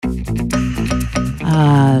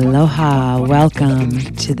Aloha, welcome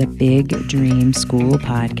to the Big Dream School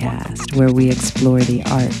podcast, where we explore the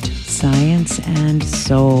art, science, and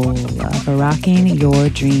soul of rocking your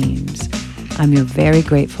dreams. I'm your very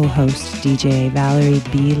grateful host, DJ Valerie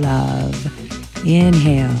B. Love.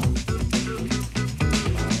 Inhale.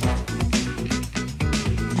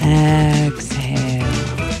 Exhale.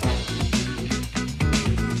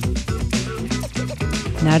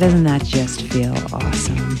 Now, doesn't that just feel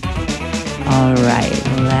awesome? All right,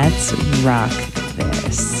 let's rock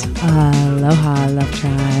this. Aloha, Love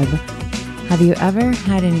Tribe. Have you ever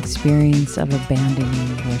had an experience of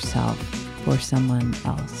abandoning yourself for someone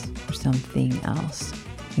else or something else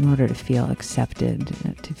in order to feel accepted,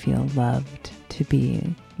 to feel loved, to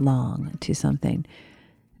belong to something?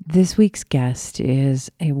 This week's guest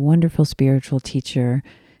is a wonderful spiritual teacher.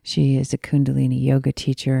 She is a Kundalini yoga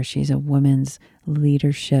teacher. She's a women's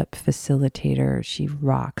leadership facilitator. She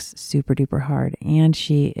rocks super duper hard, and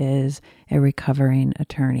she is a recovering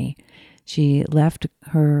attorney. She left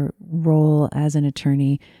her role as an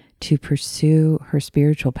attorney to pursue her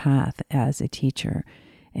spiritual path as a teacher.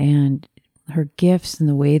 And her gifts and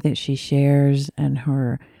the way that she shares and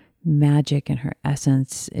her magic and her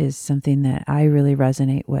essence is something that I really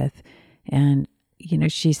resonate with. And, you know,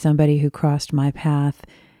 she's somebody who crossed my path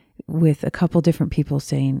with a couple different people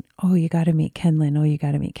saying, oh, you got to meet Kenlyn. Oh, you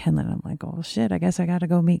got to meet Kenlyn. I'm like, oh, shit, I guess I got to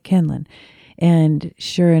go meet Kenlyn. And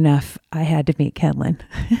sure enough, I had to meet Kenlyn.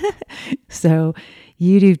 So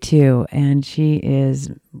you do too. And she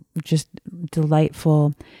is just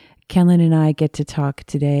delightful. Kenlyn and I get to talk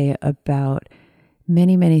today about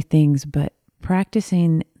many, many things, but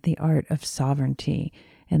practicing the art of sovereignty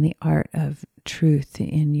and the art of truth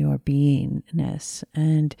in your beingness.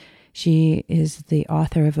 And she is the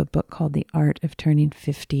author of a book called The Art of Turning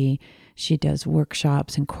 50. She does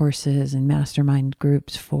workshops and courses and mastermind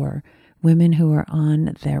groups for women who are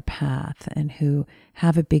on their path and who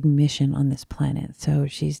have a big mission on this planet. So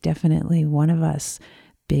she's definitely one of us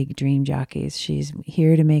big dream jockeys. She's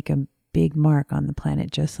here to make a big mark on the planet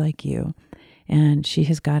just like you. And she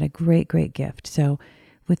has got a great, great gift. So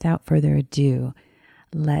without further ado,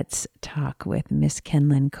 let's talk with Miss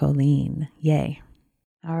Kenlyn Kolleen. Yay.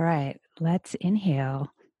 All right, let's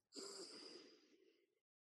inhale.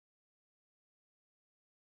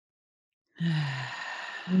 Oh,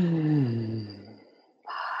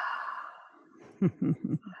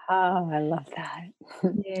 I love that.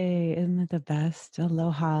 Yay, isn't that the best?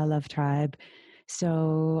 Aloha, Love Tribe.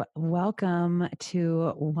 So welcome to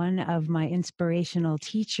one of my inspirational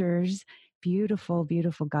teachers, beautiful,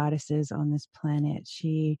 beautiful goddesses on this planet.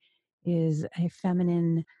 She is a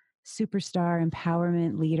feminine superstar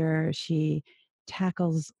empowerment leader. She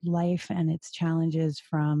tackles life and its challenges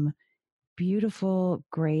from beautiful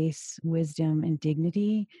grace, wisdom, and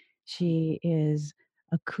dignity. She is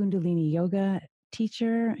a Kundalini yoga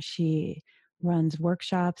teacher. She runs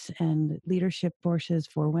workshops and leadership courses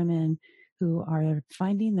for women who are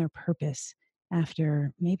finding their purpose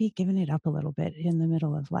after maybe giving it up a little bit in the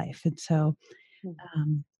middle of life. And so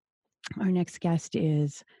our next guest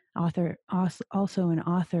is also an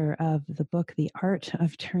author of the book, The Art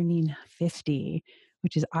of Turning 50,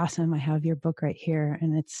 which is awesome. I have your book right here,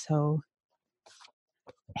 and it's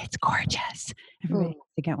gorgeous. Everybody has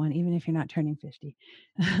to get one, even if you're not turning 50.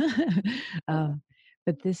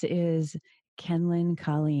 But this is Kenlyn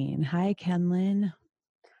Kolleen. Hi, Kenlyn.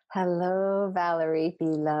 Hello, Valerie B.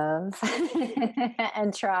 Love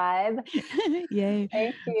and Tribe. Yay.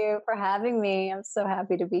 Thank you for having me. I'm so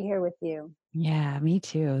happy to be here with you. Yeah, me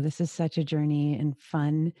too. This is such a journey and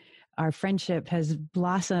fun. Our friendship has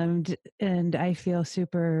blossomed, and I feel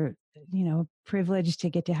super, privileged to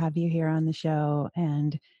get to have you here on the show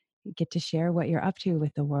and get to share what you're up to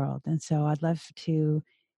with the world. And so I'd love to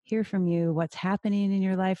hear from you what's happening in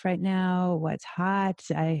your life right now, what's hot.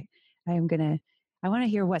 I want to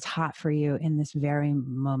hear what's hot for you in this very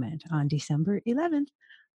moment on December 11th.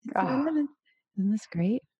 It's the 11th. Isn't this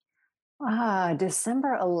great?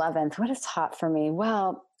 December 11th. What is hot for me?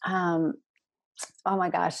 Well, oh my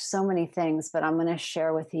gosh, so many things, but I'm going to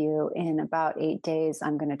share with you in about 8 days,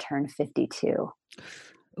 I'm going to turn 52.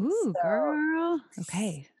 Ooh, girl.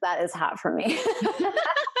 Okay. That is hot for me.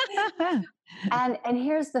 And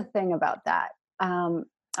here's the thing about that.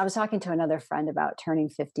 I was talking to another friend about turning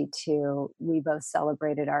 52. We both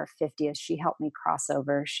celebrated our 50th. She helped me cross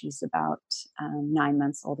over. She's about 9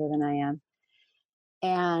 months older than I am.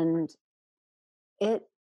 And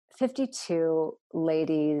 52,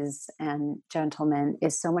 ladies and gentlemen,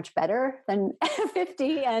 is so much better than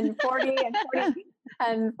 50 and 40 and 40.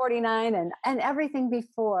 and 49 and everything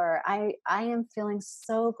before. I am feeling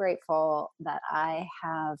so grateful that I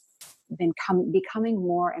have becoming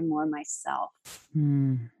more and more myself.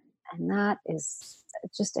 Mm, And that is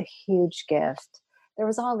just a huge gift. There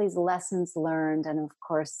was all these lessons learned, and of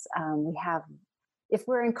course, we have. If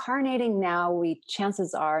we're incarnating now, we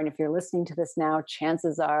chances are, and if you're listening to this now,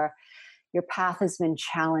 chances are your path has been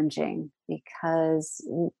challenging because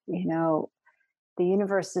the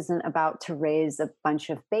universe isn't about to raise a bunch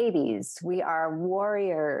of babies. We are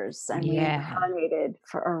warriors, and we yeah. incarnated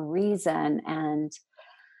for a reason. And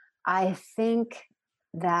I think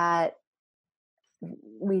that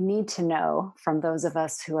we need to know from those of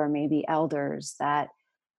us who are maybe elders that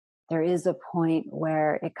there is a point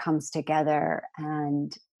where it comes together.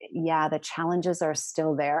 And yeah, the challenges are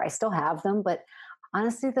still there. I still have them, but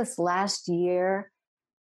honestly, this last year,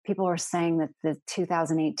 people are saying that the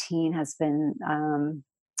 2018 has been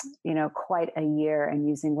quite a year, and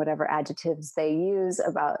using whatever adjectives they use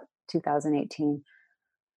about 2018.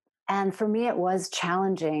 And for me, it was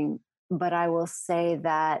challenging, but I will say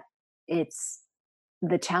that it's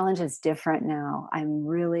the challenge is different now. I'm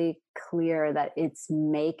really clear that it's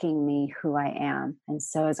making me who I am. And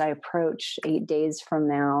so as I approach 8 days from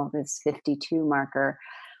now, this 52 marker,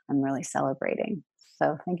 I'm really celebrating.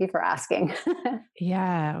 So thank you for asking.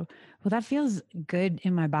 Yeah. Well, that feels good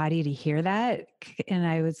in my body to hear that. And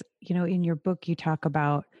I was, in your book, you talk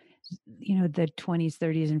about, the 20s,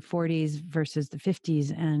 30s, and 40s versus the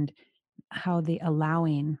 50s and how the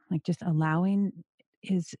allowing, like just allowing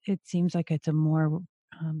it seems like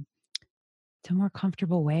um, it's a more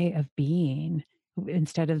comfortable way of being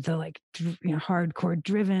instead of the like, hardcore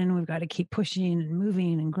driven. We've got to keep pushing and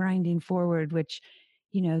moving and grinding forward, which,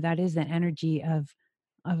 that is the energy of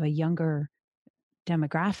a younger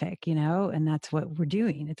demographic, and that's what we're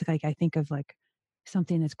doing. It's like I think of like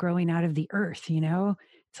something that's growing out of the earth,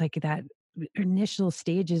 It's like that initial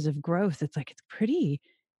stages of growth. It's like it's pretty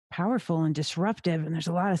powerful and disruptive and there's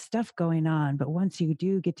a lot of stuff going on, but once you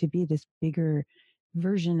do get to be this bigger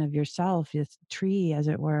version of yourself, this tree as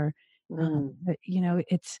it were, Mm. but,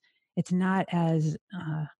 it's not as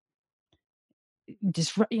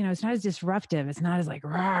it's not as disruptive. It's not as like,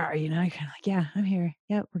 rah, kind of like, yeah, I'm here.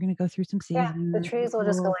 Yep, we're gonna go through some Yeah, the seasons. We're trees will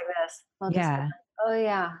just go cool. like this. They'll just be Yeah. like, "Oh,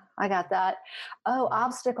 yeah, I got that. Oh,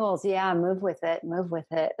 obstacles. Yeah, move with it, move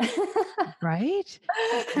with it." Right?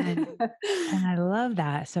 And I love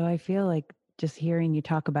that. So I feel like just hearing you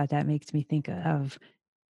talk about that makes me think of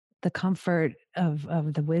the comfort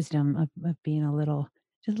of the wisdom of being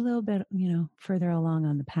just a little bit, further along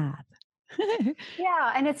on the path.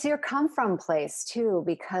 Yeah, and it's your come from place too,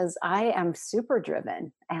 because I am super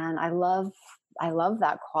driven, and I love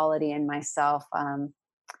that quality in myself.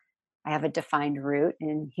 I have a defined root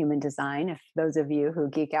in human design. If those of you who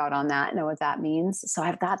geek out on that know what that means, so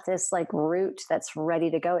I've got this like root that's ready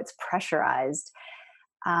to go. It's pressurized,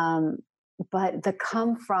 um, but the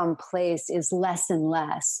come from place is less and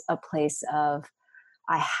less a place of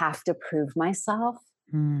I have to prove myself,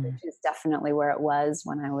 which Mm, is definitely where it was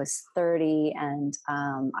when I was 30 and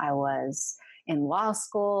I was in law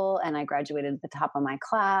school and I graduated at the top of my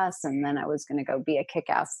class. And then I was going to go be a kick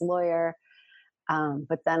ass lawyer.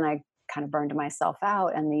 But then I kind of burned myself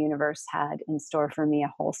out, and the universe had in store for me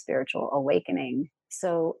a whole spiritual awakening.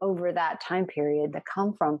 So over that time period, the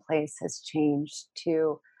come from place has changed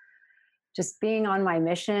to just being on my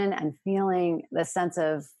mission and feeling the sense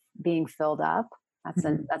of being filled up.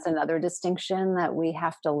 mm. That's another distinction that we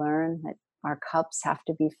have to learn, that our cups have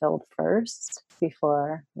to be filled first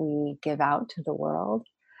before we give out to the world.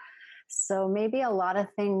 So maybe a lot of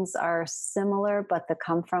things are similar, but the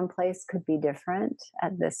come from place could be different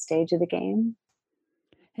at this stage of the game.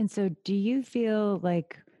 And so do you feel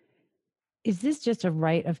like is this just a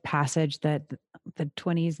rite of passage that the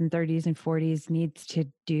 20s and 30s and 40s needs to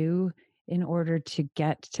do in order to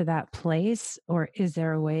get to that place? Or is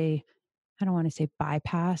there a way, I don't want to say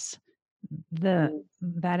bypass the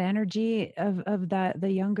Mm, that energy of that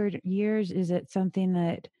the younger years? Is it something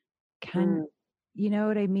that can mm,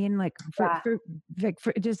 what I mean? Like yeah.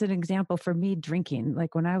 for just an example, for me drinking,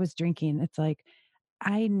 like when I was drinking, it's like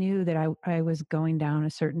I knew that I was going down a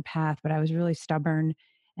certain path, but I was really stubborn.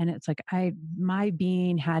 And it's like my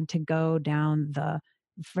being had to go down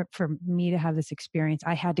for me to have this experience,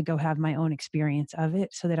 I had to go have my own experience of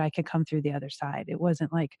it so that I could come through the other side. It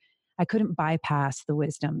wasn't like I couldn't bypass the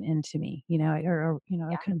wisdom into me,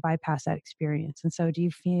 I couldn't bypass that experience. And so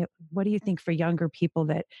what do you think for younger people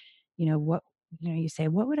that, what, you say,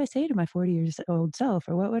 what would I say to my 40 years old self?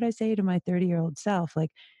 Or what would I say to my 30-year-old self?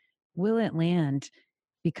 Like, will it land?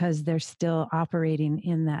 because they're still operating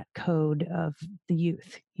in that code of the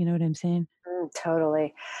youth. You know what I'm saying?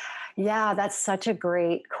 Totally. Yeah, that's such a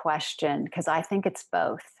great question because I think it's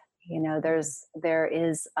both. There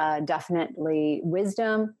is definitely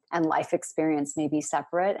wisdom and life experience may be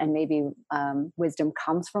separate, and maybe wisdom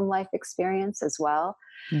comes from life experience as well.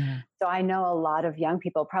 Yeah. So I know a lot of young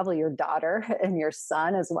people, probably your daughter and your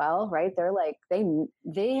son as well, right? They're like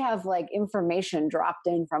they have like information dropped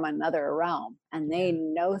in from another realm, and they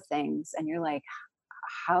know things, and you're like,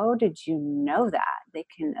 how did you know that? They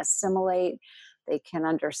can assimilate, they can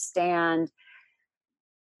understand.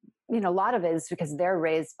 A lot of it is because they're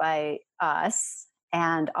raised by us,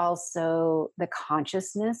 and also the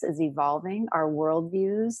consciousness is evolving. Our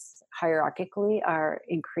worldviews hierarchically are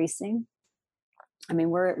increasing. I mean,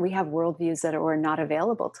 we have worldviews that were not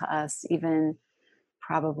available to us even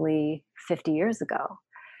probably 50 years ago.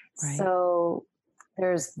 Right. So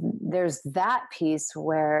there's that piece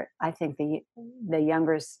where I think the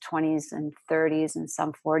younger 20s and 30s and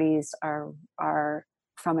some 40s are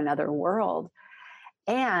from another world.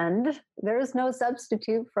 And there's no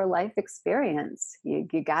substitute for life experience. You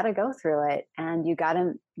got to go through it, and you've got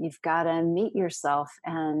to meet yourself.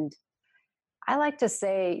 And I like to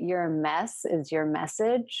say your mess is your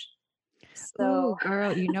message. So Oh, girl,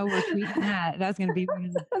 we're tweeting that. That's going to be one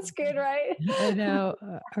of that's good, right? I know.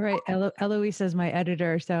 All right. Eloise is my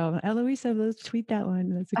editor. So, Eloise, let's tweet that one.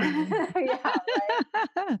 That's a good Yeah, right.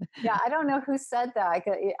 one. Yeah, I don't know who said that.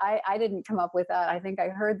 I didn't come up with that. I think I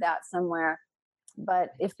heard that somewhere. But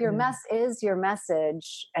if your Good. mess is your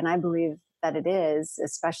message, and I believe that it is,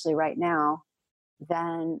 especially right now,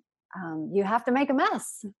 then you have to make a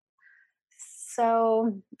mess.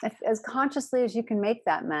 So, as consciously as you can make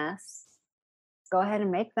that mess, go ahead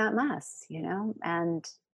and make that mess. And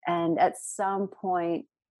at some point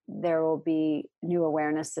there will be new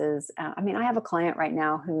awarenesses. I mean, I have a client right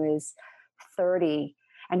now who is 30,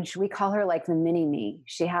 and we call her like the mini me.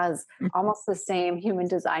 She has almost the same human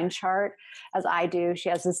design chart as I do. She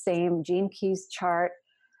has the same Gene Keys chart,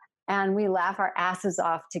 and we laugh our asses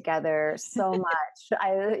off together so much.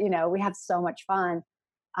 We have so much fun.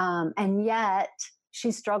 And yet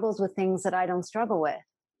she struggles with things that I don't struggle with.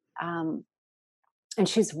 And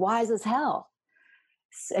she's wise as hell.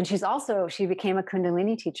 And she became a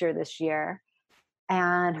Kundalini teacher this year,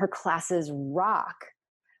 and her classes rock.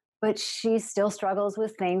 But she still struggles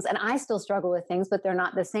with things, and I still struggle with things, but they're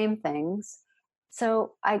not the same things.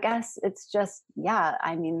 So I guess it's just, yeah,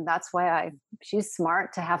 I mean, that's why she's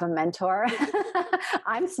smart to have a mentor.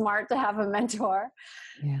 I'm smart to have a mentor.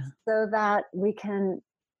 Yeah. So that we can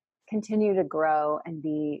continue to grow and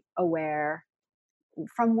be aware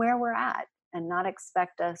from where we're at, and not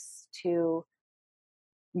expect us to,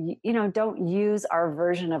 don't use our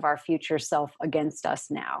version of our future self against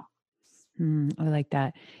us now. I like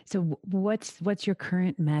that. So, what's your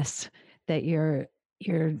current mess that you're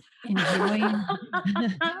enjoying?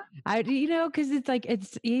 Because it's like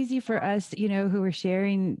it's easy for us, who are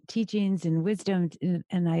sharing teachings and wisdom,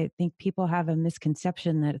 and I think people have a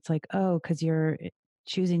misconception that it's like, oh, because you're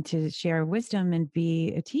choosing to share wisdom and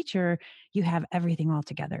be a teacher, you have everything all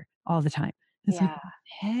together all the time. It's like, Yeah.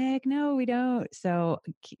 heck, no, we don't. So,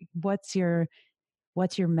 what's your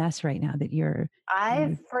mess right now that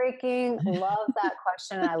I freaking love that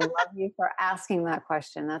question. And I love you for asking that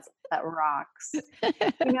question. That rocks. I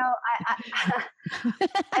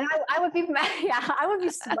would be mad. Yeah, I would be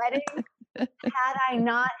sweating had I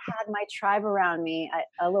not had my tribe around me.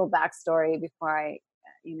 A little backstory before I,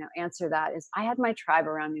 answer that is I had my tribe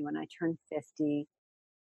around me when I turned 50.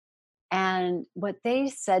 And what they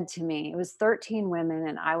said to me, it was 13 women,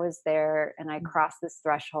 and I was there, and I crossed this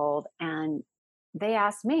threshold, and they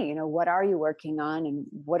asked me, what are you working on, and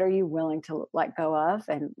what are you willing to let go of,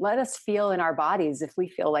 and let us feel in our bodies if we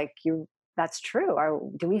feel like that's true,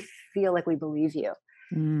 or do we feel like we believe you?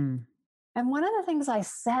 Mm. And one of the things I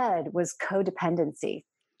said was codependency.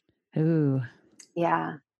 Ooh.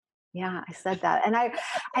 Yeah. Yeah, I said that.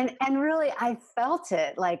 And really I felt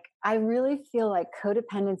it. Like I really feel like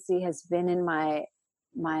codependency has been in my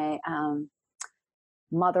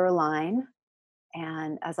mother line.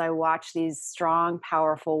 And as I watch these strong,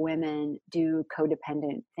 powerful women do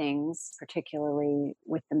codependent things, particularly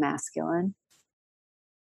with the masculine,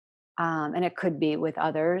 and it could be with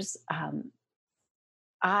others,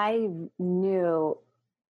 I knew,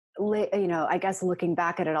 I guess looking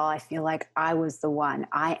back at it all, I feel like I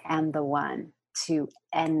am the one to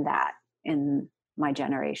end that in my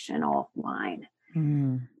generational line.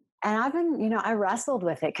 Mm. And I've been, I wrestled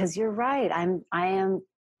with it because you're right.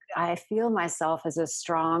 I feel myself as a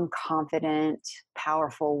strong, confident,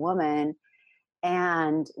 powerful woman.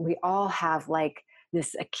 And we all have like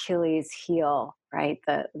this Achilles heel, right?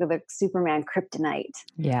 The Superman kryptonite,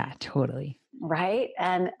 Yeah, totally. right?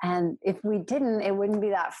 And if we didn't, it wouldn't be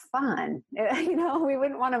that fun. We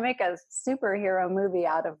wouldn't want to make a superhero movie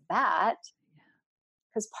out of that,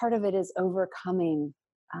 because part of it is overcoming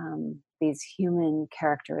these human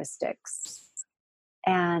characteristics.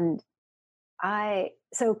 And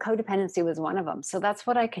so codependency was one of them. So that's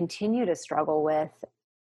what I continue to struggle with.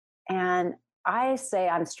 And I say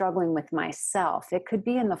I'm struggling with myself. It could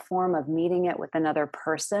be in the form of meeting it with another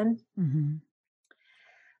person. Mm-hmm.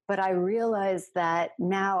 But I realize that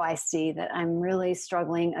now I see that I'm really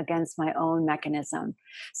struggling against my own mechanism.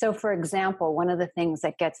 So, for example, one of the things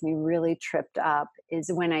that gets me really tripped up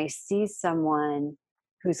is when I see someone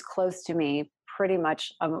who's close to me, pretty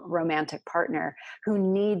much a romantic partner, who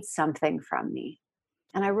needs something from me.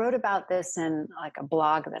 And I wrote about this in like a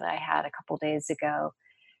blog that I had a couple days ago,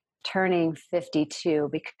 turning 52,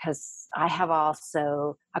 because I have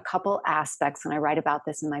also a couple aspects, and I write about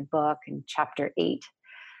this in my book in chapter 8,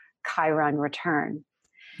 Chiron return.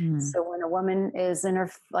 Mm. So when a woman is in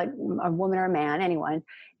her, like a woman or a man, anyone,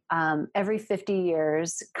 every 50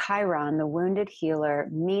 years, Chiron, the wounded healer,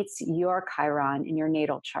 meets your Chiron in your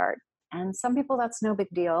natal chart. And some people that's no big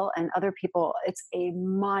deal, and other people it's a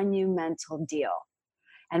monumental deal.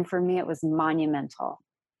 And for me, it was monumental.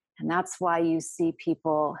 And that's why you see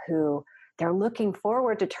people who they're looking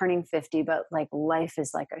forward to turning 50, but like life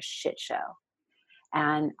is like a shit show.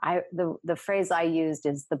 And the phrase I used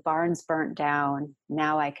is the barn's burnt down.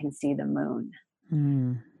 Now I can see the moon.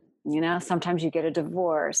 Mm. Sometimes you get a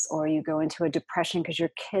divorce, or you go into a depression because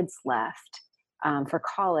your kids left for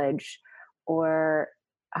college, or,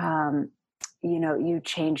 you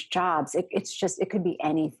change jobs. It could be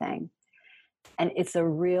anything. And it's a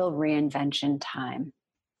real reinvention time.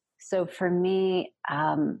 So for me,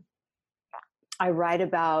 I wrote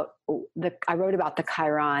about the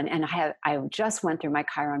Chiron, and I just went through my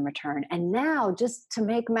Chiron return. And now, just to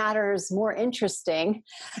make matters more interesting,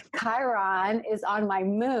 Chiron is on my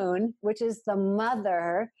moon, which is the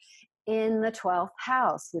mother in the 12th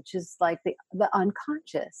house, which is like the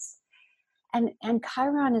unconscious. And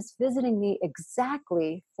Chiron is visiting me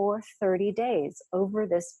exactly for 30 days over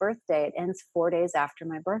this birthday. It ends 4 days after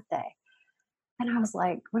my birthday. And I was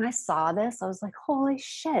like, when I saw this, I was like, holy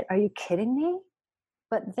shit, are you kidding me?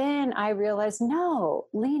 But then I realized, no,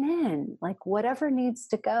 lean in, like whatever needs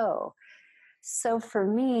to go. So for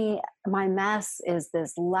me, my mess is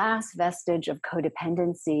this last vestige of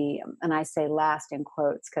codependency. And I say last in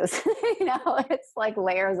quotes because, it's like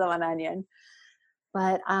layers of an onion.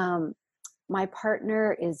 But my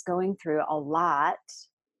partner is going through a lot.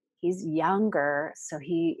 He's younger, so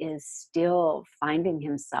he is still finding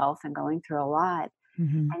himself and going through a lot.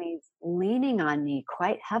 Mm-hmm. And he's leaning on me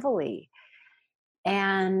quite heavily.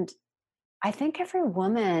 And I think every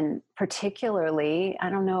woman, particularly,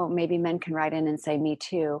 I don't know, maybe men can write in and say me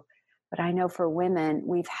too, but I know for women,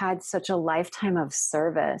 we've had such a lifetime of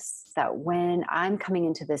service that when I'm coming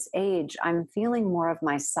into this age, I'm feeling more of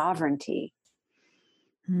my sovereignty.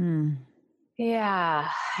 Mm. Yeah,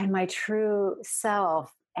 and my true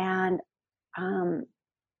self. And I'm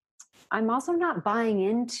also not buying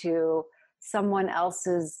into someone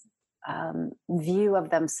else's view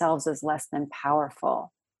of themselves as less than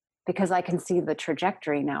powerful, because I can see the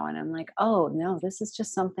trajectory now. And I'm like, oh, no, this is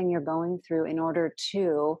just something you're going through in order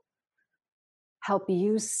to help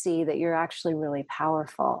you see that you're actually really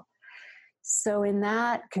powerful. So in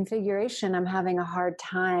that configuration, I'm having a hard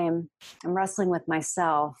time. I'm wrestling with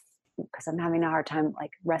myself because I'm having a hard time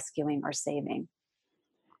like rescuing or saving.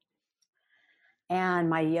 And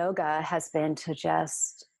my yoga has been to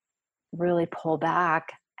just really pull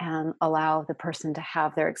back and allow the person to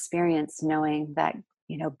have their experience, knowing that,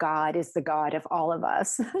 God is the God of all of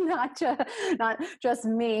us, not just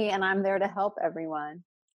me, and I'm there to help everyone.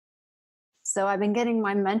 So I've been getting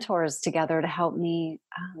my mentors together to help me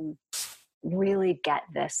really get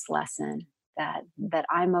this lesson that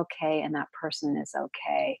I'm okay and that person is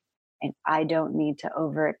okay. And I don't need to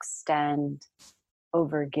overextend,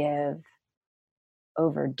 overgive,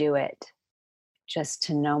 overdo it, just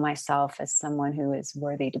to know myself as someone who is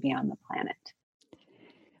worthy to be on the planet.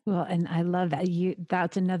 Well, and I love that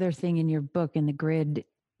that's another thing in your book in the grid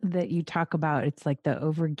that you talk about. It's like the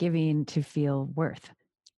overgiving to feel worth,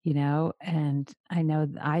 and I know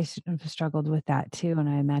I struggled with that too. And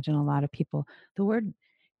I imagine a lot of people,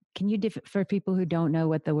 can you for people who don't know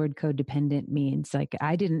what the word codependent means? Like,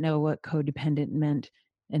 I didn't know what codependent meant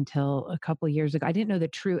until a couple of years ago. I didn't know the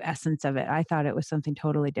true essence of it. I thought it was something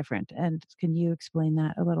totally different. And can you explain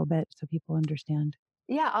that a little bit so people understand?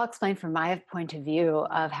 Yeah, I'll explain from my point of view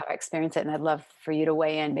of how I experience it, and I'd love for you to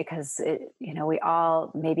weigh in because we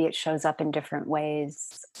all maybe it shows up in different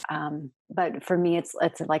ways. But for me, it's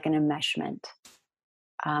like an enmeshment.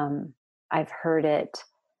 Um, I've heard it.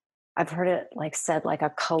 I've heard it like said like a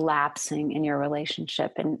collapsing in your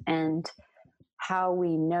relationship, and how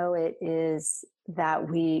we know it is that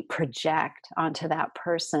we project onto that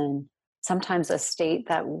person sometimes a state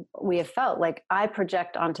that we have felt like I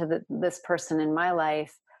project onto this person in my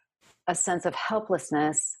life a sense of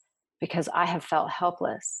helplessness because I have felt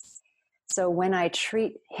helpless. So when I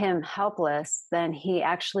treat him helpless, then he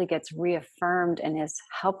actually gets reaffirmed in his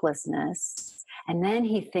helplessness. And then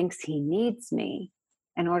he thinks he needs me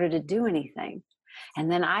in order to do anything.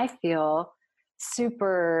 And then I feel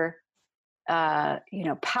super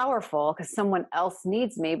powerful because someone else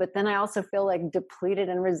needs me, but then I also feel like depleted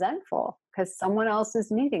and resentful because someone else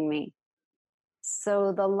is needing me.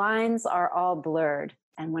 So the lines are all blurred.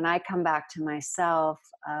 And when I come back to myself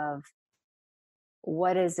of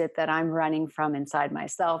what is it that I'm running from inside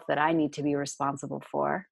myself that I need to be responsible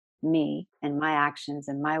for, me and my actions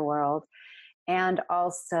in my world, and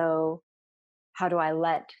also how do I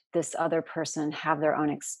let this other person have their own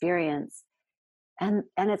experience? And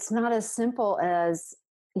it's not as simple as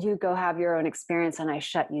you go have your own experience and I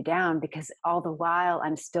shut you down, because all the while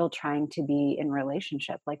I'm still trying to be in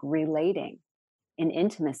relationship, like relating, in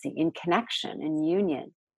intimacy, in connection, in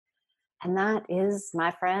union. And that is,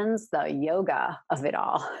 my friends, the yoga of it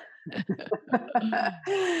all.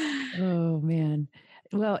 Oh man.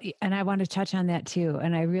 Well, and I want to touch on that too.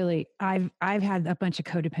 And I've had a bunch of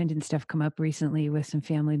codependent stuff come up recently with some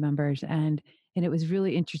family members, and it was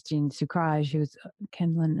really interesting. Sukraj, who's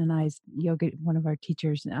Kenlyn and I's yoga, one of our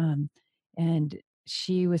teachers, and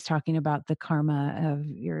she was talking about the karma of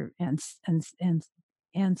your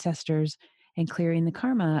ancestors and clearing the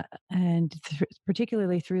karma, and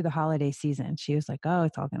particularly through the holiday season. She was like, "Oh,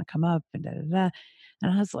 it's all going to come up," and da da da.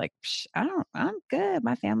 And I was like, Psh, I don't, I'm good.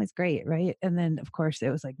 My family's great. Right. And then, of course, it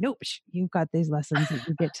was like, nope, you've got these lessons that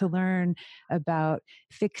you get to learn about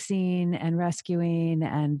fixing and rescuing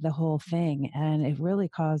and the whole thing. And it really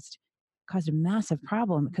caused a massive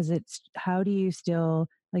problem, because it's how do you still,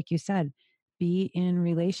 like you said, be in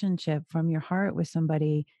relationship from your heart with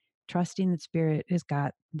somebody, trusting that spirit has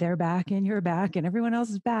got their back and your back and everyone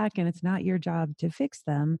else's back. And it's not your job to fix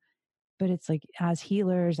them, but it's like, as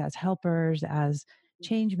healers, as helpers, as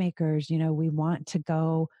change makers, we want to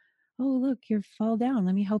go, oh, look, you fall down,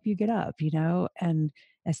 let me help you get up, and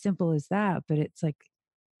as simple as that. But it's like,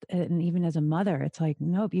 and even as a mother, it's like,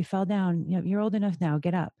 nope, you fell down, you're old enough now,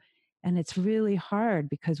 get up. And it's really hard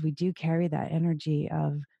because we do carry that energy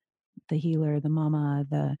of the healer, the mama,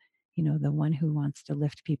 the one who wants to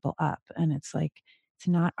lift people up. And it's like, it's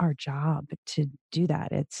not our job to do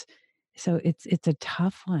that. It's a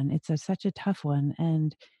tough one. Such a tough one.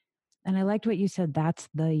 And I liked what you said. That's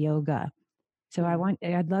the yoga. So Mm.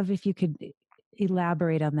 I'd love if you could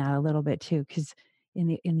elaborate on that a little bit too, because in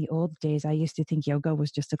the old days, I used to think yoga was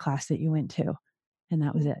just a class that you went to, and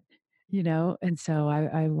that was it. And so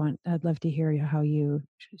I'd love to hear how you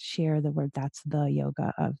share the word. That's the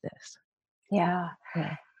yoga of this. Yeah.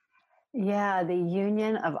 Yeah. Yeah. The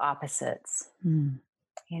union of opposites, Mm.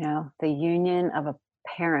 the union of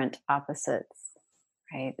apparent opposites,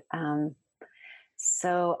 right?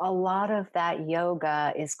 So a lot of that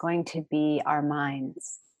yoga is going to be our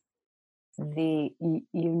minds,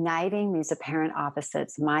 uniting these apparent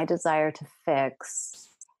opposites, my desire to fix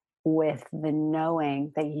with the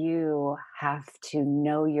knowing that you have to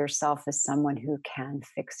know yourself as someone who can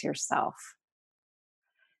fix yourself.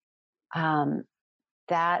 Um,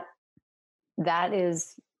 that that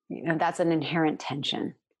is, that's an inherent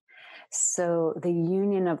tension. So the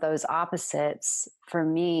union of those opposites for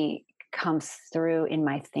me comes through in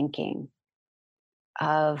my thinking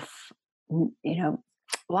of,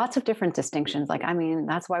 lots of different distinctions. Like, I mean,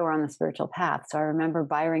 that's why we're on the spiritual path. So I remember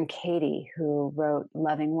Byron Katie, who wrote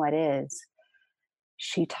Loving What Is.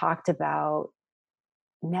 She talked about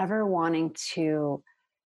never wanting to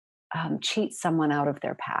cheat someone out of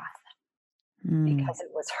their path, Mm. because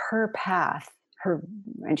it was her path,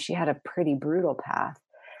 and she had a pretty brutal path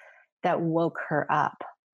that woke her up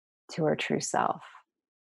to her true self.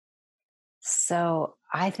 So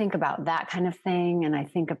I think about that kind of thing. And I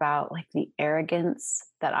think about like the arrogance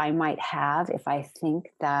that I might have if I think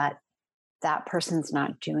that that person's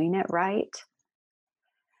not doing it right.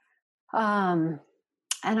 Um,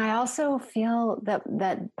 and I also feel that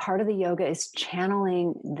part of the yoga is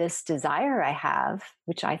channeling this desire I have,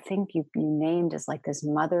 which I think you named as like this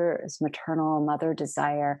maternal mother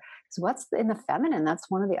desire. So what's in the feminine? That's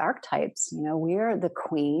one of the archetypes. We are the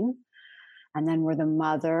queen, And then we're the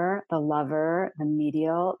mother, the lover, the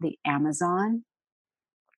medial, the Amazon.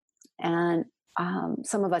 And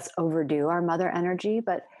some of us overdo our mother energy,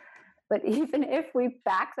 but even if we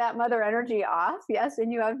back that mother energy off, yes,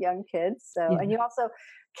 and you have young kids, so, and Yeah. you also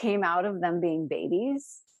came out of them being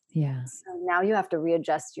babies, Yeah. so now you have to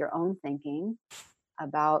readjust your own thinking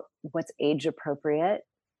about what's age appropriate.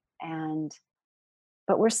 And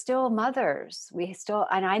but we're still mothers. We still,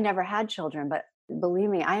 and I never had children, but believe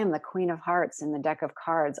me, I am the queen of hearts in the deck of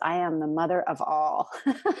cards. I am the mother of all.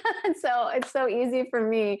 So it's so easy for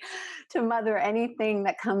me to mother anything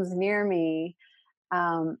that comes near me.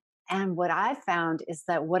 Um, and what I've found is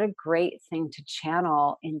that what a great thing to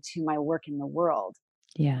channel into my work in the world.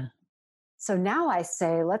 Yeah. So now I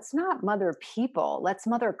say, let's not mother people, let's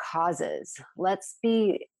mother causes. Let's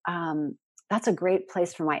be, that's a great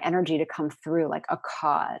place for my energy to come through, like a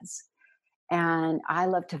cause. And I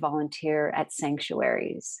love to volunteer at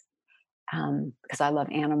sanctuaries because I love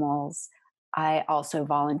animals. I also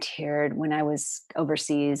volunteered when I was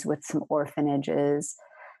overseas with some orphanages.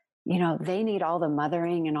 You know, they need all the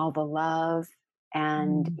mothering and all the love.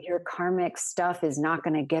 And Mm. your karmic stuff is not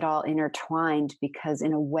going to get all intertwined because,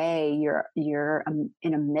 in a way, you're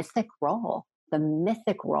in a mythic role, the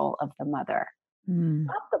mythic role of the mother, Mm.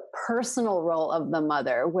 not the personal role of the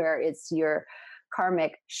mother, where it's your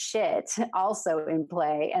karmic shit also in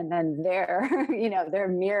play, and then they're they're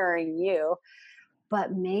mirroring you.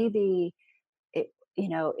 But maybe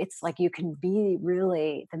it's like you can be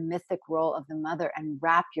really the mythic role of the mother and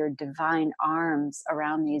wrap your divine arms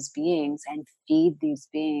around these beings and feed these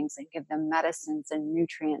beings and give them medicines and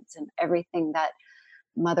nutrients and everything that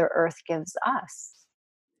Mother Earth gives us.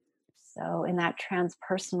 So, in that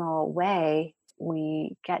transpersonal way,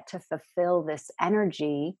 we get to fulfill this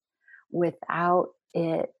energy without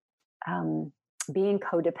it um, being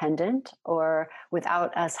codependent or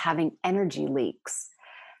without us having energy leaks.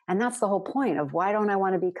 And that's the whole point of why don't I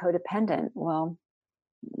want to be codependent? Well,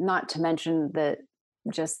 not to mention the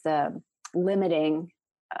limiting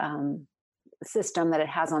um, system that it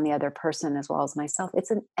has on the other person as well as myself.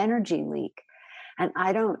 It's an energy leak. And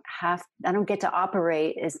I don't get to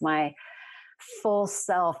operate as my full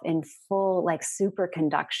self in full like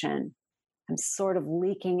superconduction. I'm sort of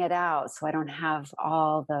leaking it out so I don't have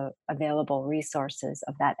all the available resources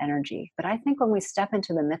of that energy. But I think when we step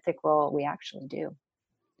into the mythic role, we actually do.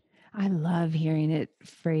 I love hearing it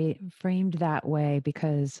framed that way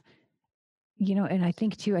because, and I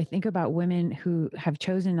think too, I think about women who have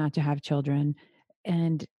chosen not to have children.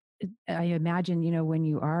 And I imagine, when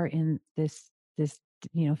you are in this,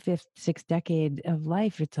 fifth, sixth decade of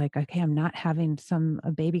life, it's like, okay, I'm not having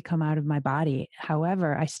a baby come out of my body.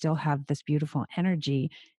 However, I still have this beautiful energy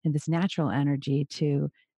and this natural energy to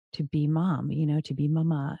be mom, to be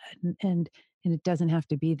mama. And it doesn't have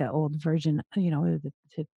to be the old version, the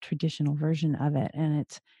traditional version of it. And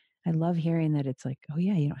I love hearing that it's like, oh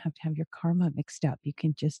yeah, you don't have to have your karma mixed up. You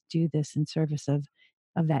can just do this in service of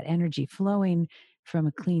that energy flowing from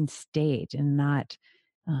a clean state and not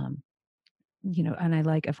um, and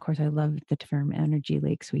of course I love the term energy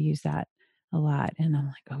leaks. We use that a lot. And I'm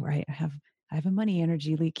like, oh right, I have a money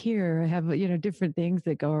energy leak here. I have, different things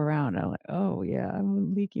that go around. I'm like, oh yeah, I'm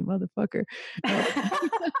a leaky motherfucker.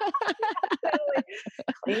 Totally.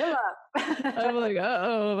 Clean them I'm up. like,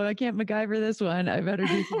 oh, I can't MacGyver this one. I better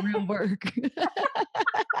do some real work.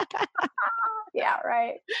 Yeah,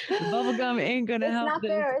 right. The bubble gum ain't gonna It's help not this.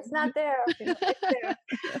 there. It's not there. It's there.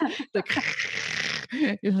 It's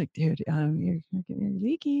like you're like, dude, you're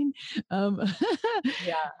leaking. Um,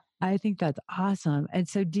 Yeah. I think that's awesome. And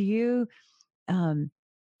so, um,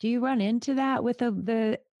 do you run into that with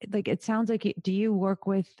the like? It sounds like do you work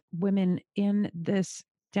with women in this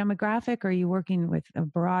demographic? Or are you working with a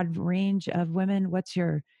broad range of women? What's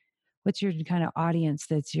your kind of audience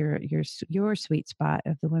that's your sweet spot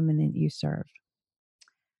of the women that you serve?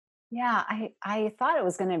 Yeah, I thought it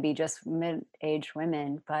was going to be just mid-aged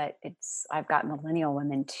women, but I've got millennial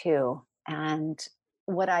women too. And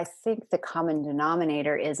what I think the common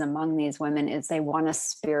denominator is among these women is they want a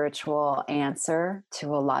spiritual answer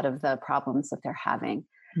to a lot of the problems that they're having.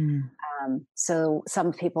 Mm. So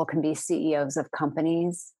some people can be CEOs of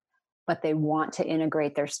companies, but they want to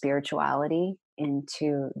integrate their spirituality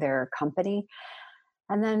into their company.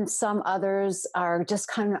 And then some others are just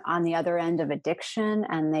kind of on the other end of addiction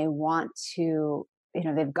and they want to,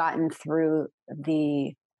 they've gotten through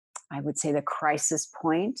I would say the crisis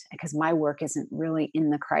point, because my work isn't really in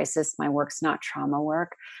the crisis. My work's not trauma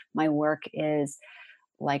work. My work is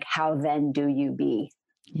like, how then do you be?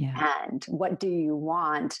 Yeah. And what do you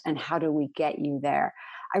want? And how do we get you there?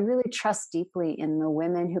 I really trust deeply in the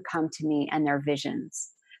women who come to me and their visions.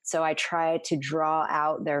 So I try to draw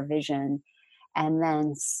out their vision and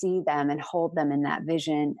then see them and hold them in that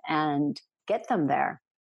vision and get them there.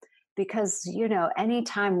 Because,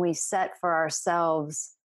 anytime we set for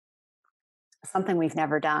ourselves something we've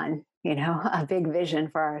never done, a big vision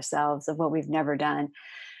for ourselves of what we've never done,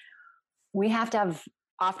 we have to have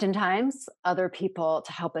oftentimes other people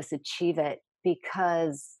to help us achieve it,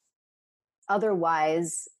 because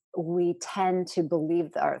otherwise we tend to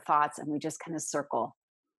believe our thoughts and we just kind of circle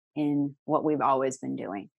in what we've always been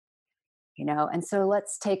doing. And so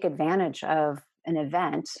let's take advantage of an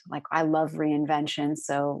event. Like, I love reinvention,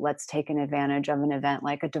 so let's take an advantage of an event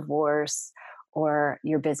like a divorce or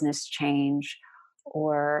your business change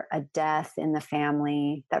or a death in the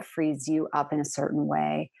family that frees you up in a certain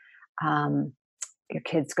way. um, your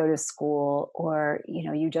kids go to school, or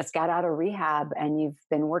you just got out of rehab and you've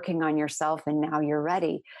been working on yourself and now you're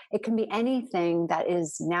ready. It can be anything that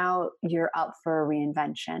is now you're up for a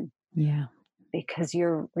reinvention, Yeah. because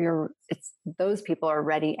it's those people are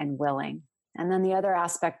ready and willing. And then the other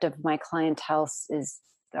aspect of my clientele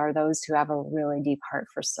are those who have a really deep heart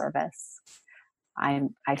for service.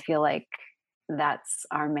 I feel like that's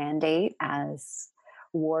our mandate as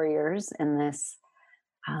warriors in this.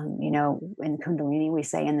 In Kundalini we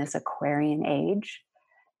say, in this Aquarian age.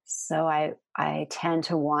 So I tend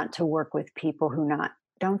to want to work with people who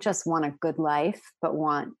don't just want a good life, but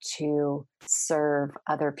want to serve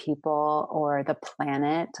other people or the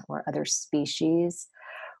planet or other species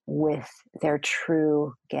with their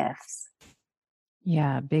true gifts.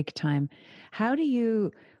 Yeah, big time. How do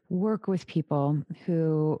you work with people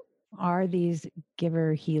who are these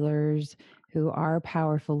giver healers, who are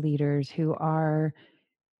powerful leaders, who are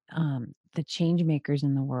the change makers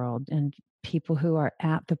in the world, and people who are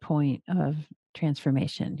at the point of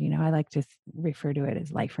transformation? I like to refer to it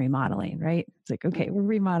as life remodeling, right? It's like, okay, we're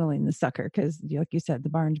remodeling the sucker because, like you said, the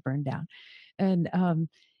barn's burned down. And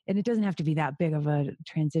it doesn't have to be that big of a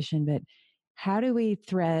transition, but how do we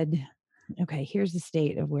thread, okay, here's the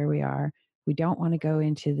state of where we are. We don't want to go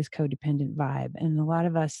into this codependent vibe. And a lot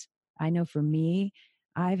of us, I know for me,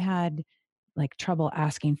 I've had like trouble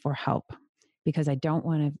asking for help because I don't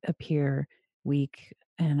want to appear weak,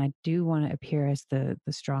 and I do want to appear as the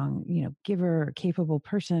strong, giver, capable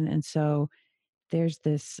person. And so there's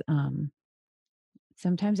this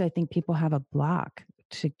sometimes I think people have a block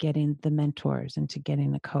to getting the mentors and to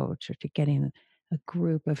getting the coach or to getting a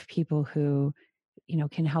group of people who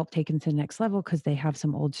can help take them to the next level, because they have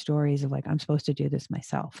some old stories of like, I'm supposed to do this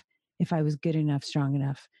myself. If I was good enough, strong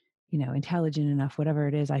enough, intelligent enough, whatever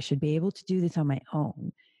it is, I should be able to do this on my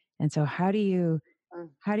own. And so Mm.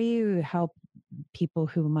 how do you help people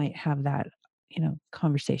who might have that,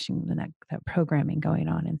 conversation and that programming going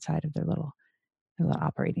on inside of their little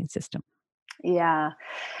operating system? Yeah.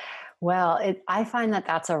 Well, I find that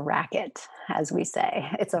that's a racket, as we say.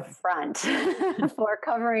 It's a front for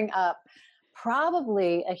covering up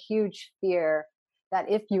probably a huge fear that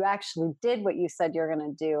if you actually did what you said you're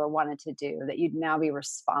going to do or wanted to do, that you'd now be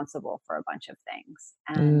responsible for a bunch of things.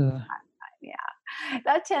 And Ooh, yeah,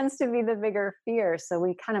 that tends to be the bigger fear. So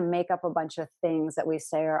we kind of make up a bunch of things that we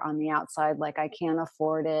say are on the outside, like, I can't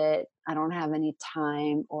afford it, I don't have any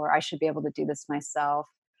time, or I should be able to do this myself.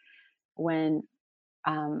 When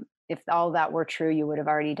if all that were true, you would have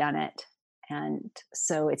already done it. And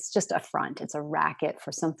so it's just a front, it's a racket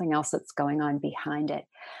for something else that's going on behind it.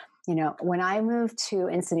 When I moved to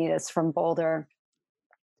Encinitas from Boulder,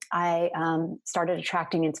 I started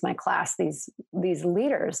attracting into my class these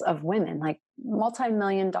leaders of women, like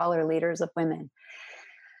multi-million-dollar leaders of women.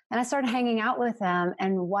 And I started hanging out with them.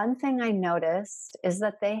 And one thing I noticed is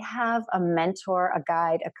that they have a mentor, a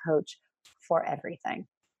guide, a coach for everything.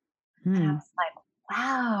 And I hmm, was like,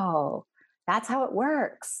 wow, that's how it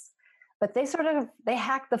works. But they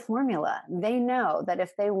hack the formula. They know that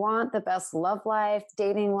if they want the best love life,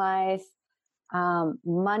 dating life,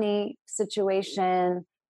 money situation,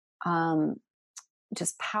 um,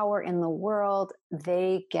 just power in the world,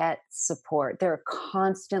 they get support. They're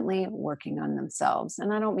constantly working on themselves.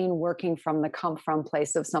 And I don't mean working from the come from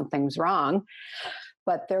place of something's wrong,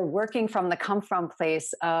 but they're working from the come from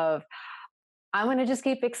place of, I want to just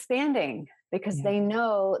keep expanding, because yeah. they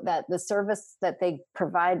know that the service that they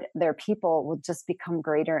provide their people will just become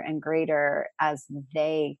greater and greater as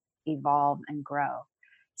they evolve and grow.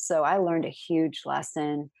 So I learned a huge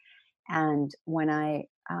lesson. And when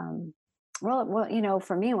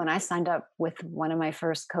for me, when I signed up with one of my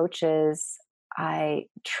first coaches, I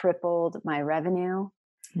tripled my revenue.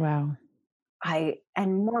 Wow.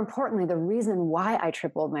 and more importantly, the reason why I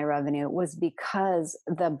tripled my revenue was because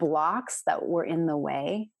the blocks that were in the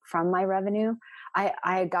way from my revenue,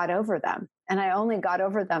 I got over them. And I only got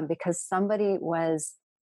over them because somebody was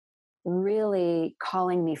really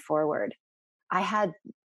calling me forward. I had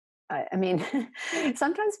I mean,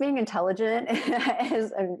 sometimes being intelligent,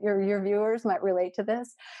 as your viewers might relate to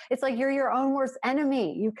this, it's like you're your own worst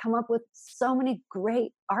enemy. You come up with so many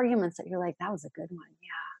great arguments that you're like, that was a good one.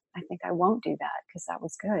 Yeah, I think I won't do that because that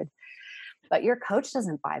was good. But your coach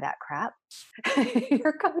doesn't buy that crap.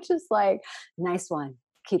 Your coach is like, nice one,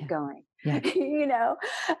 keep Yeah. going. Yeah. you know?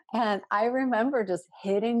 And I remember just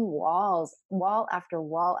hitting walls, wall after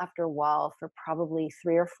wall after wall for probably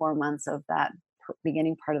 3 or 4 months of that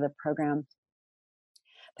beginning part of the program,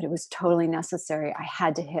 but it was totally necessary. I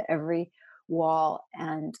had to hit every wall.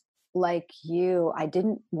 And like you, I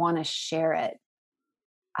didn't want to share it.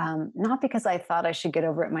 Not because I thought I should get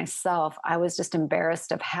over it myself. I was just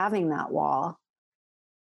embarrassed of having that wall.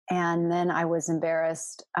 And then I was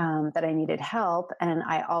embarrassed that I needed help. And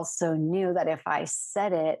I also knew that if I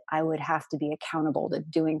said it, I would have to be accountable to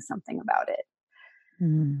doing something about it.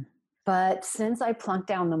 Mm. But since I plunked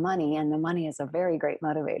down the money, and the money is a very great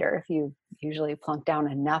motivator if you usually plunk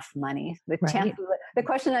down enough money, Right. the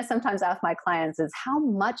question I sometimes ask my clients is, how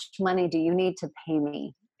much money do you need to pay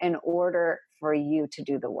me in order for you to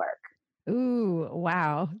do the work? Ooh,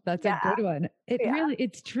 wow. That's a Yeah, good one. It yeah, really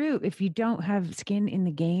it's true. If you don't have skin in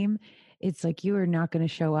the game, it's like you are not going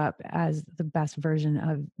to show up as the best version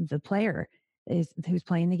of the player is who's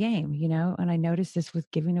playing the game, you know? And I noticed this with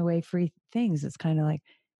giving away free things. It's kind of like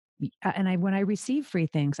and I when I receive free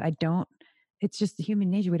things, I don't it's just the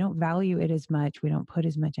human nature. We don't value it as much. We don't put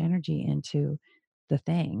as much energy into the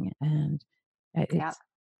thing. And yeah. it's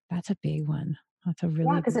that's a big one. That's a Yeah,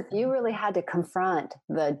 really because big if you one. really had to confront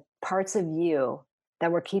the parts of you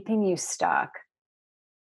that were keeping you stuck,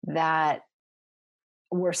 that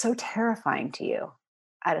were so terrifying to you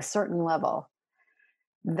at a certain level,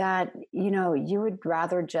 that you would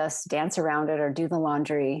rather just dance around it or do the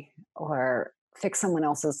laundry or fix someone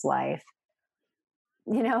else's life,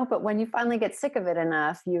 but when you finally get sick of it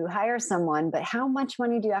enough, you hire someone, but how much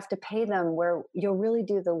money do you have to pay them where you'll really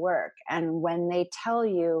do the work? And when they tell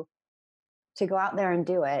you to go out there and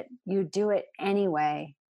do it, you do it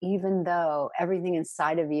anyway, even though everything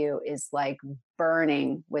inside of you is like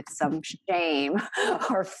burning with some shame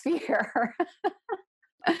or fear.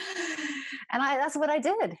 And that's what I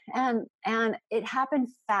did. And it happened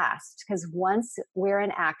fast, because once we're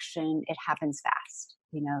in action, it happens fast.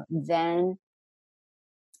 Then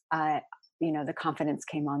uh the confidence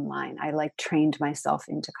came online. I like trained myself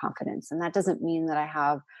into confidence. And that doesn't mean that I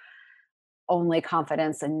have only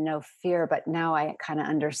confidence and no fear, but now I kind of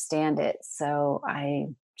understand it. So I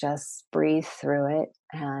just breathe through it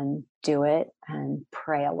and do it and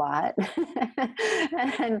pray a lot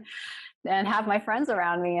and have my friends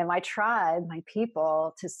around me and my tribe, my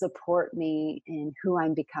people, to support me in who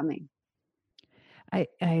I'm becoming.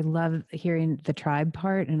 I love hearing the tribe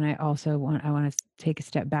part, and I want to take a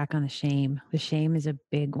step back on the shame. The shame is a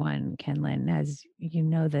big one, Kenlyn, as you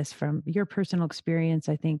know this from your personal experience.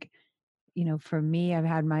 I think for me, I've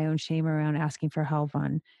had my own shame around asking for help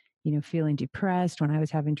on, feeling depressed when I was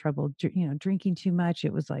having trouble, drinking too much.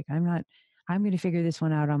 It was like, I'm going to figure this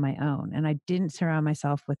one out on my own. And I didn't surround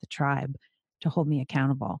myself with a tribe to hold me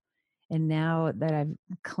accountable. And now that I've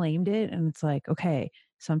claimed it, and it's like, okay,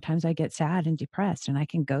 sometimes I get sad and depressed and I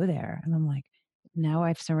can go there. And I'm like, now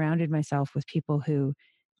I've surrounded myself with people who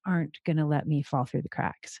aren't going to let me fall through the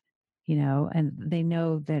cracks, and they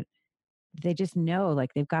know that they just know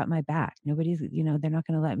like they've got my back. Nobody's, they're not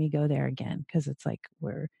going to let me go there again because it's like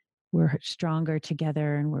we're stronger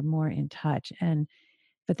together and we're more in touch. And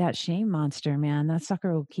but that shame monster, man, that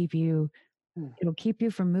sucker will keep you Mm. it'll keep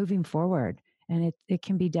you from moving forward. And it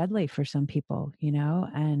can be deadly for some people,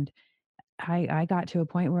 and I got to a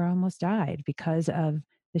point where I almost died because of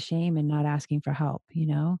the shame and not asking for help,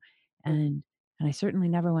 Mm. and and I certainly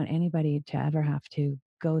never want anybody to ever have to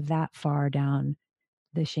go that far down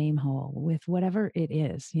the shame hole with whatever it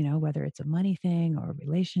is, whether it's a money thing or a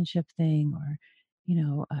relationship thing or,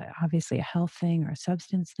 obviously a health thing or a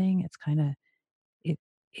substance thing. It's kind of, it,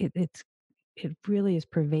 it's, it really is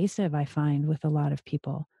pervasive, I find, with a lot of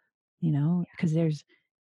people, because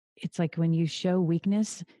it's like when you show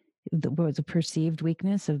weakness, was a perceived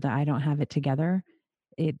weakness of the I don't have it together,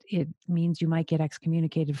 it means you might get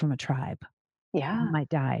excommunicated from a tribe. You Yeah. might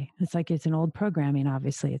die. It's like it's an old programming,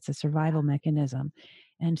 obviously. It's a survival mechanism.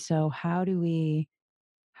 And so how do we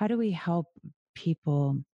help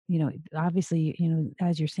people, obviously,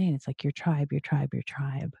 as you're saying, it's like your tribe, your tribe, your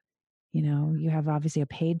tribe. You know, you have obviously a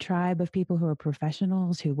paid tribe of people who are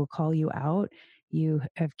professionals who will call you out. You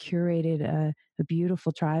have curated a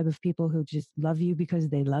beautiful tribe of people who just love you because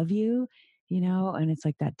they love you, and it's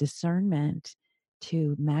like that discernment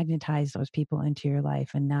to magnetize those people into your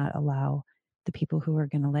life and not allow the people who are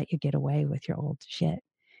going to let you get away with your old shit.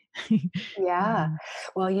 Yeah. Mhm.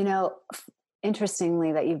 Well,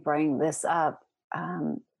 interestingly that you bring this up,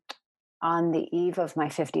 um, on the eve of my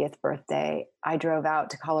 50th birthday, I drove out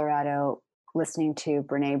to Colorado listening to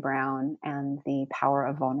Brene Brown and the power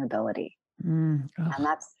of vulnerability. And Oh,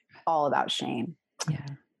 that's all about shame. yeah.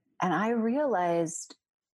 And I realized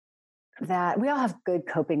that we all have good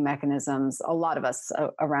coping mechanisms, a lot of us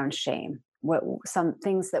around shame. What some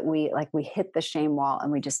things that we hit the shame wall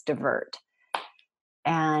and we just divert.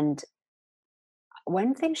 And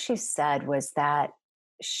one thing she said was that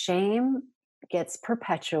shame gets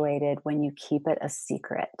perpetuated when you keep it a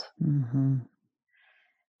secret. Hmm.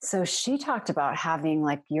 So she talked about having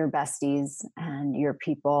like your besties and your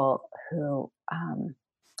people who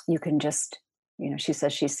you can just, she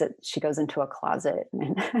says she goes into a closet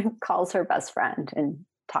and calls her best friend and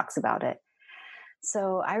talks about it.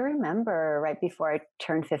 So I remember right before I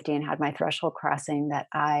turned 50 and had my threshold crossing that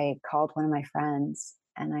I called one of my friends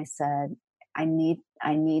and I said, I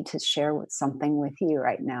need to share something with you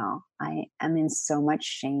right now. I am in so much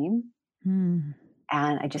shame Mm.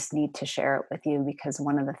 and I just need to share it with you because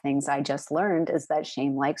one of the things I just learned is that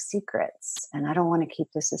shame likes secrets and I don't want to keep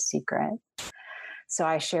this a secret. So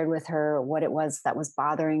I shared with her what it was that was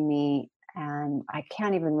bothering me. And I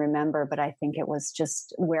can't even remember, but I think it was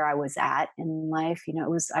just where I was at in life.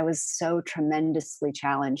 I was so tremendously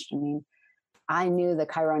challenged. I mean, I knew the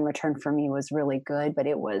Chiron return for me was really good, but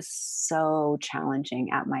it was so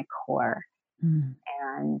challenging at my core. Mm.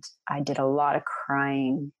 And I did a lot of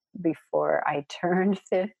crying before I turned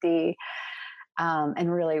 50,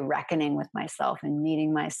 and really reckoning with myself and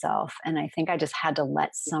meeting myself. And I think I just had to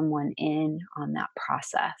let someone in on that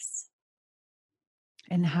process.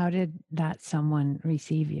 And how did that someone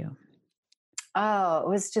receive you? Oh, it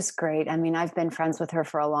was just great. I mean, I've been friends with her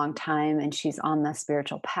for a long time, and she's on the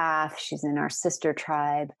spiritual path. She's in our sister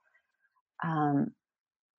tribe. Um,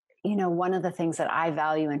 one of the things that I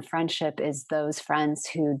value in friendship is those friends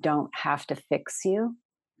who don't have to fix you,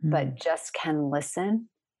 but Mm. just can listen.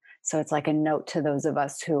 So it's like a note to those of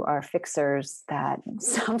us who are fixers that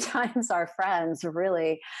sometimes our friends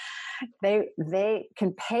really they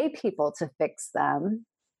can pay people to fix them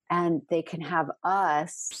and they can have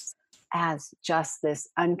us as just this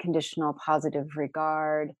unconditional positive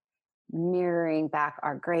regard, mirroring back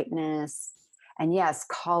our greatness. And yes,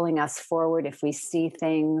 calling us forward if we see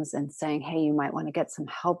things and saying, hey, you might want to get some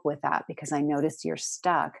help with that because I noticed you're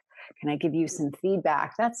stuck. Can I give you some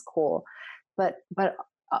feedback? That's cool. But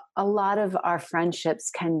a lot of our friendships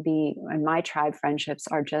can be, and my tribe friendships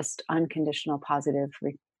are just unconditional positive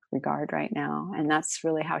regard right now. And that's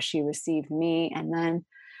really how she received me. And then,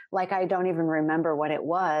 like, I don't even remember what it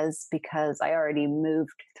was because I already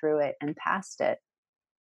moved through it and past it.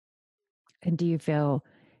 And do you feel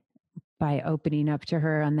by opening up to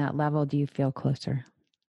her on that level, do you feel closer?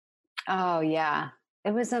 Oh, yeah.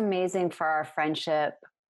 It was amazing for our friendship.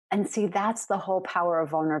 And see, that's the whole power of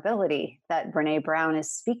vulnerability that Brene Brown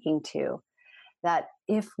is speaking to. That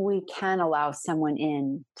if we can allow someone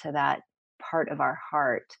in to that part of our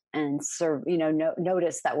heart and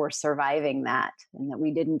notice that we're surviving that and that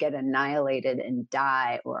we didn't get annihilated and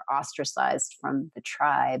die or ostracized from the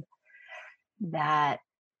tribe, that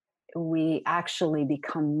we actually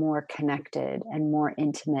become more connected and more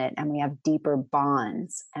intimate and we have deeper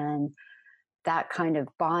bonds. And that kind of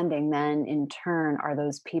bonding then in turn are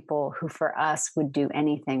those people who for us would do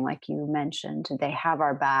anything like you mentioned. They have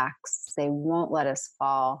our backs, they won't let us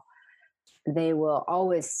fall, they will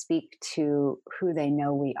always speak to who they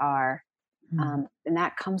know we are. Mm. And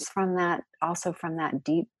that comes from that, also from that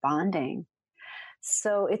deep bonding.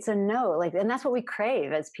 So it's a no, like, and that's what we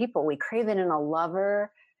crave as people. We crave it in a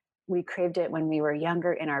lover. We craved it when we were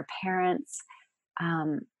younger in our parents.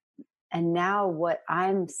 um, and now, what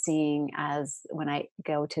I'm seeing as when I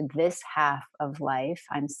go to this half of life,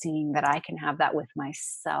 I'm seeing that I can have that with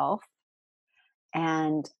myself.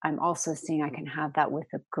 And I'm also seeing I can have that with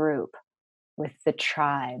a group, with the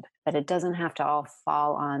tribe, that it doesn't have to all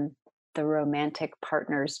fall on the romantic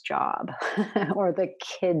partner's job or the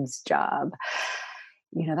kid's job.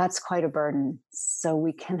 That's quite a burden. So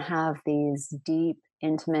we can have these deep,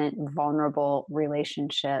 intimate, vulnerable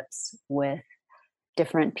relationships with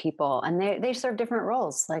different people and they serve different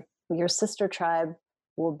roles. Like your sister tribe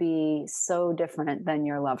will be so different than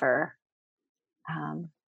your lover. um,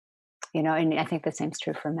 and I think the same is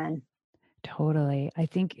true for men. Totally.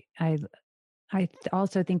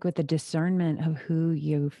 Also think with the discernment of who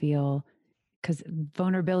you feel, because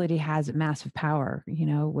vulnerability has massive power,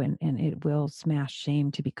 and it will smash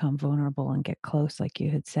shame to become vulnerable and get close, like you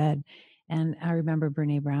had said. And I remember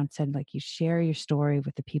Brene Brown said, like, you share your story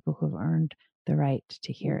with the people who have earned the right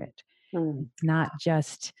to hear Mm. it. Mm. It's not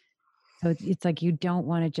just, so it's like you don't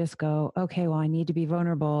want to just go, okay, well, I need to be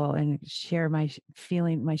vulnerable and share my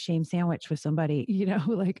feeling, my shame sandwich with somebody,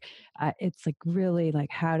 like it's like really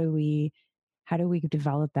like, how do we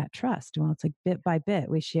develop that trust? Well, it's like bit by bit,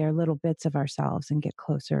 we share little bits of ourselves and get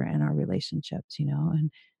closer in our relationships,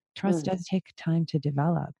 and trust Mm. does take time to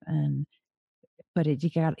develop. But you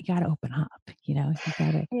got to open up, you got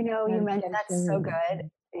to, You got to, meant got to that's share your so love.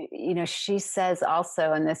 good. She says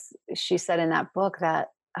also in this, she said in that book that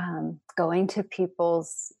going to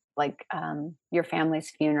people's, like, your family's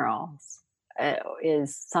funerals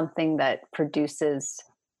is something that produces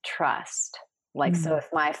trust. Like, so Mm, if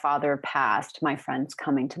my father passed, my friends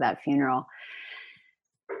coming to that funeral,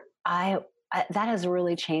 that has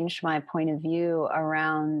really changed my point of view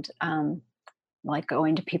around like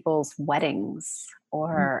going to people's weddings mm,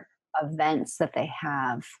 or events that they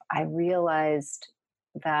have. I realized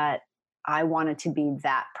that I wanted to be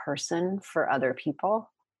that person for other people.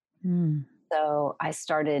 mm. So I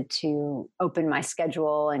started to open my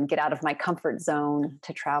schedule and get out of my comfort zone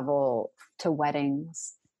to travel to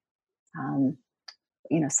weddings, um,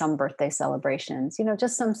 some birthday celebrations,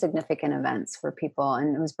 just some significant events for people.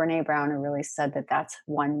 And it was Brene Brown who really said that that's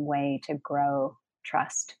one way to grow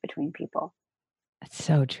trust between people. That's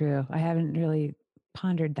so true. I haven't really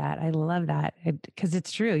pondered that. I love that because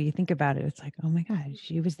it's true. You think about it, it's like, oh my God,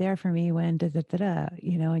 she was there for me when da da da da,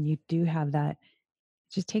 and you do have that.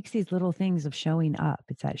 It just takes these little things of showing up.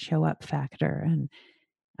 It's that show up factor.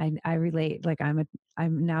 And I relate, like I'm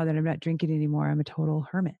now that I'm not drinking anymore, I'm a total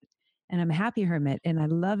hermit and I'm a happy hermit and I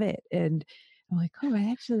love it. And I'm like, oh,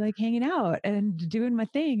 I actually like hanging out and doing my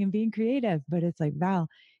thing and being creative. But it's like, Val,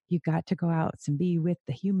 you got to go out and be with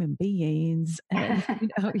the human beings. And,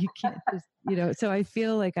 you can't just, so I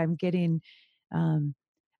feel like um,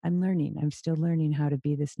 I'm learning, I'm still learning how to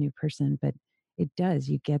be this new person, but it does,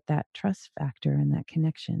 you get that trust factor and that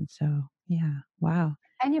connection. So yeah. Wow.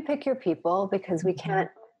 And you pick your people because Mhm.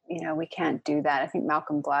 we can't do that. I think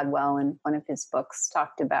Malcolm Gladwell in one of his books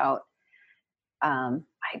talked about,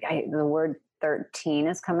 the word 13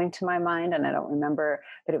 is coming to my mind and I don't remember,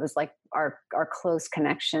 but it was like our close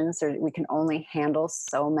connections, or we can only handle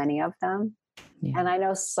so many of them. Yeah. And I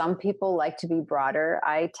know some people like to be broader.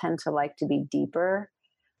 I tend to like to be deeper.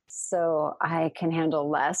 So I can handle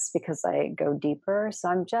less because I go deeper. So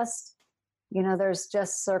I'm just, there's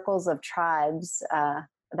just circles of tribes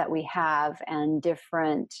that we have and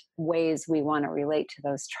different ways we want to relate to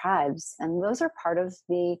those tribes. And those are part of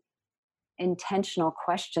the intentional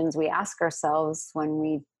questions we ask ourselves when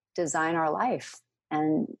we design our life.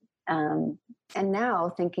 And um, and now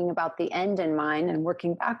thinking about the end in mind and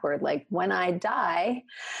working backward, like when I die,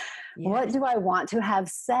 Yeah. what do I want to have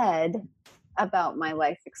said about my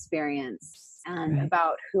life experience and Right.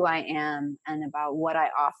 about who I am and about what I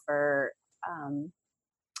offer,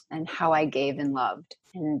 and how I gave and loved.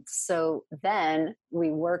 And so then we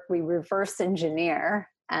reverse engineer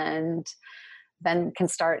and then can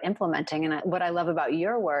start implementing. And what I love about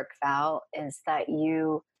your work, Val, is that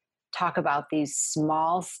you talk about these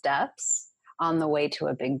small steps on the way to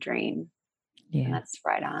a big dream. And Yeah. that's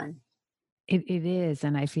right on. It is.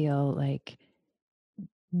 And I feel like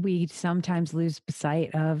we sometimes lose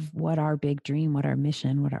sight of what our big dream, what our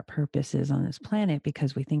mission, what our purpose is on this planet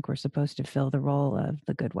because we think we're supposed to fill the role of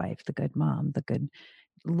the good wife, the good mom, the good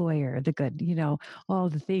lawyer, the good, all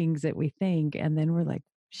the things that we think. And then we're like,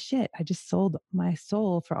 shit, I just sold my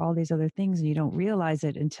soul for all these other things. And you don't realize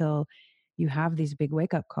it until you have these big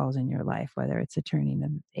wake up calls in your life, whether it's a turning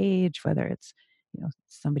of age, whether it's,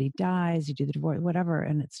 somebody dies, you do the divorce, whatever.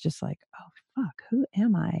 And it's just like, oh, fuck, who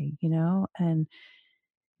am I? And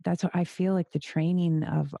that's what I feel like the training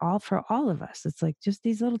of for all of us. It's like just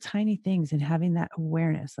these little tiny things and having that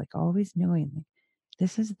awareness, like always knowing like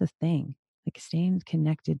this is the thing, like staying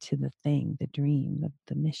connected to the thing, the dream,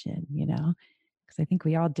 the mission, Because I think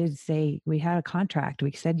we all did say we had a contract.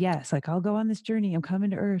 We said yes, like I'll go on this journey. I'm coming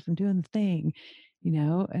to Earth. I'm doing the thing,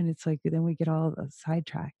 and it's like then we get all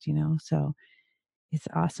sidetracked, So it's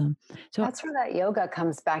awesome. So That's where that yoga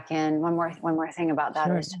comes back in. One more thing about that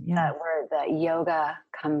sure, is just yeah, that where the yoga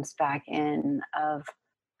comes back in of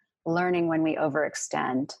learning when we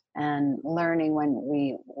overextend and learning when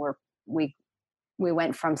we we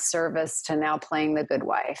went from service to now playing the good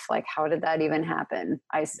wife. Like, how did that even happen?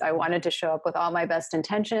 I wanted to show up with all my best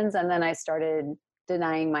intentions and then I started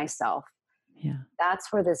denying myself. Yeah.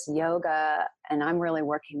 That's where this yoga, and I'm really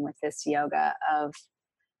working with this yoga of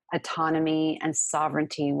autonomy and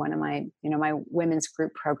sovereignty. One of my, my women's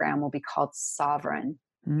group program will be called Sovereign.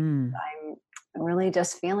 Mm. I'm really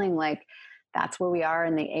just feeling like that's where we are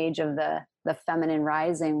in the age of the feminine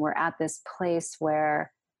rising. We're at this place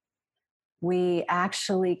where we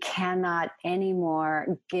actually cannot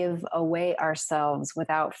anymore give away ourselves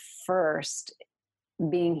without first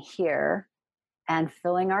being here and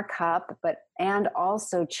filling our cup, and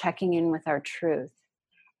also checking in with our truth.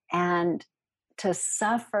 And to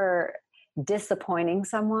suffer disappointing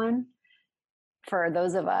someone, for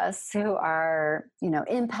those of us who are,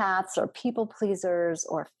 empaths or people pleasers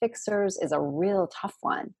or fixers, is a real tough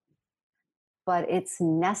one. But it's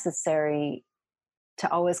necessary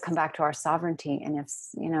to always come back to our sovereignty. And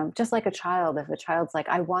if, just like a child, if a child's like,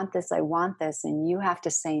 I want this, and you have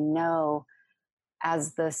to say no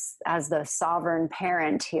as the sovereign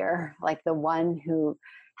parent here, like the one who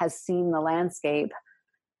has seen the landscape,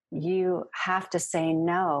 you have to say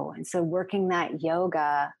no. And so working that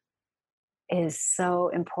yoga is so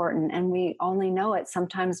important. And we only know it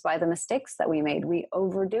sometimes by the mistakes that we made. We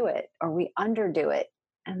overdo it or we underdo it.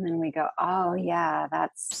 And then we go, oh yeah, I'm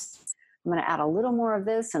going to add a little more of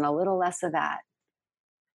this and a little less of that.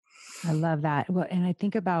 I love that. Well, and I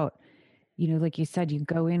think about, like you said, you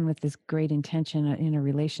go in with this great intention in a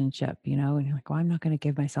relationship, and you're like, well, I'm not going to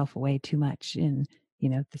give myself away too much in,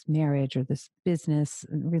 this marriage or this business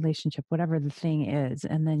relationship, whatever the thing is.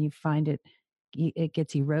 And then you find it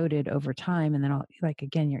gets eroded over time. And then like,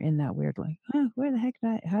 again, you're in that weird, like, oh, where the heck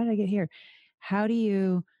how did I get here? How do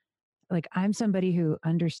you, like, I'm somebody who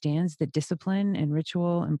understands that discipline and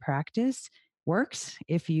ritual and practice works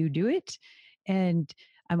if you do it. And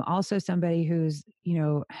I'm also somebody who's,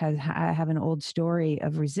 I have an old story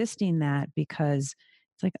of resisting that because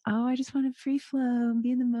it's like, oh, I just want to free flow and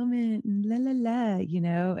be in the moment and la la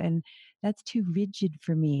la, and that's too rigid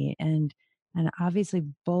for me. And obviously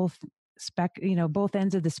both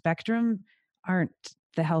ends of the spectrum aren't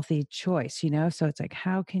the healthy choice, so it's like,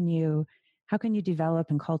 how can you develop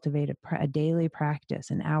and cultivate a daily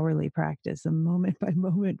practice, an hourly practice, a moment by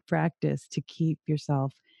moment practice to keep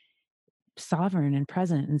yourself sovereign and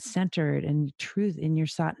present and centered and truth in your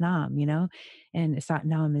Satnam, And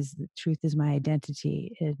Satnam is the truth is my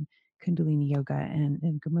identity in Kundalini yoga and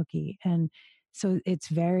Gurmukhi. And so it's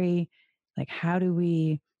very like, how do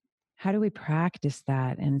we practice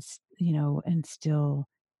that and still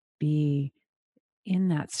be in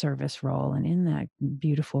that service role and in that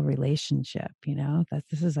beautiful relationship, that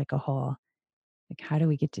this is like a whole, like, how do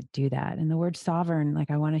we get to do that? And the word sovereign, like,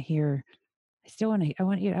 I want to hear, I want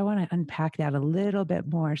to unpack that a little bit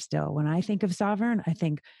more still. When I think of sovereign, I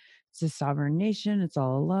think it's a sovereign nation, it's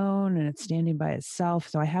all alone and it's standing by itself.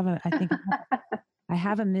 So I have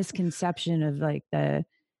a misconception of like the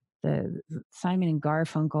Simon and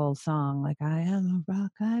Garfunkel song, like, I am a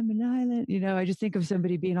rock, I'm an island. I just think of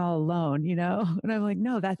somebody being all alone, and I'm like,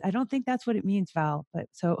 no, I don't think that's what it means, Val. But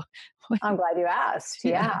so, I'm glad you asked.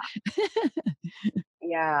 yeah. Yeah.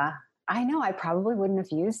 Yeah. I know I probably wouldn't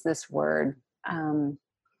have used this word in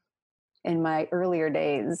my earlier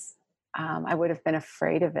days. I would have been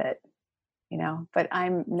afraid of it, but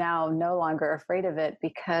I'm now no longer afraid of it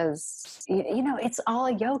because, it's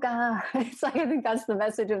all yoga. It's like, I think that's the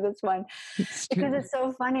message of this one, It's because true. it's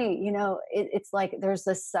so funny, it's like there's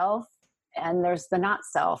the self and there's the not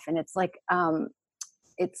self. And it's like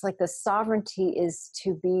the sovereignty is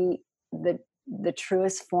to be the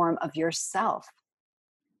truest form of yourself.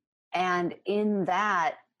 And in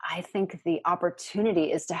that, I think the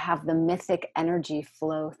opportunity is to have the mythic energy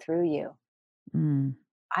flow through you. Mm.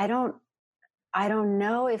 I don't I don't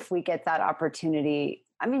know if we get that opportunity.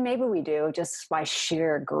 I mean, maybe we do just by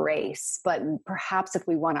sheer grace, but perhaps if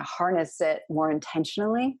we want to harness it more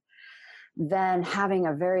intentionally, then having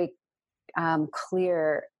a very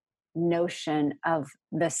clear notion of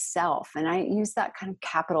the self. And I use that kind of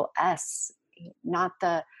capital S, not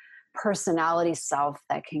the personality self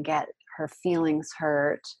that can get her feelings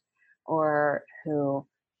hurt, or who,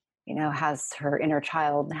 has her inner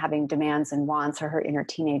child having demands and wants, or her inner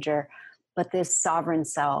teenager, but this sovereign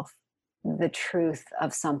self, the truth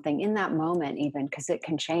of something in that moment, even because it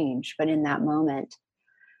can change, but in that moment.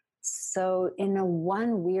 So in a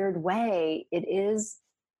one weird way,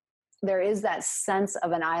 there is that sense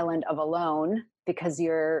of an island of alone, because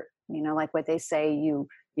you're, like what they say, you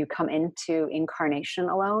come into incarnation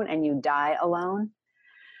alone and you die alone.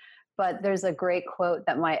 But there's a great quote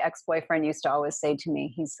that my ex-boyfriend used to always say to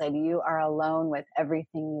me. He said, "You are alone with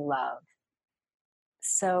everything you love."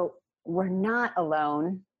 So we're not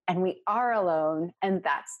alone, and we are alone, and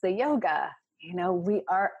that's the yoga. We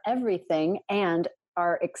are everything, and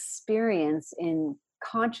our experience in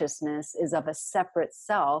consciousness is of a separate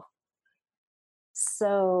self.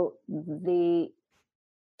 So the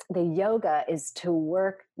yoga is to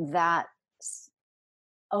work that,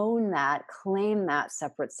 own that, claim that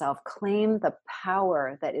separate self, claim the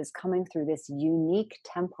power that is coming through this unique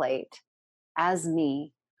template as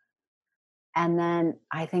me. And then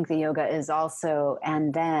I think the yoga is also,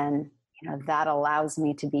 and then, that allows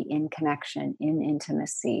me to be in connection, in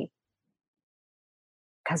intimacy.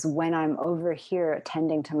 Because when I'm over here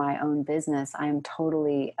attending to my own business, I'm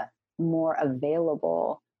totally more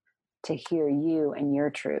available to hear you and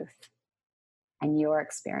your truth and your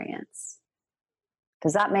experience.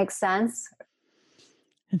 Does that make sense?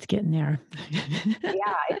 It's getting there.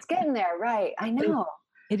 Yeah, it's getting there. Right. I know.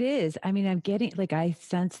 It is. I mean, I'm getting like, I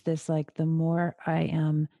sense this, like the more I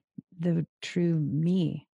am the true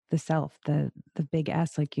me, the self, the big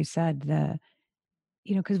S, like you said,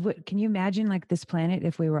 because what can you imagine like this planet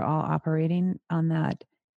if we were all operating on that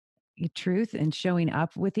truth and showing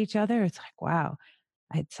up with each other? It's like, wow.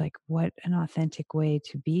 It's like, what an authentic way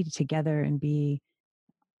to be together and be,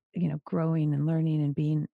 growing and learning and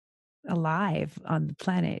being alive on the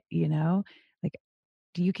planet, like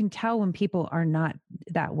you can tell when people are not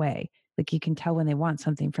that way. Like you can tell when they want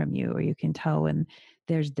something from you, or you can tell when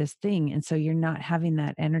there's this thing. And so you're not having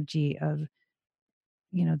that energy of,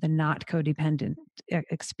 the not codependent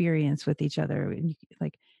experience with each other. And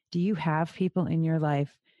like, do you have people in your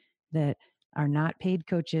life that are not paid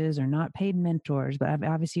coaches or not paid mentors, but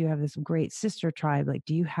obviously you have this great sister tribe. Like,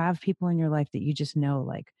 do you have people in your life that you just know,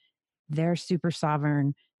 like they're super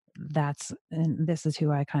sovereign? And this is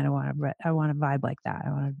who I kind of want to, I want to vibe like that.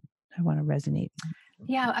 I want to resonate.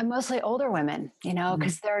 Yeah, I'm mostly older women,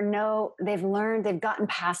 because they've gotten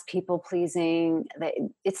past people pleasing.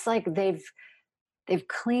 It's like they've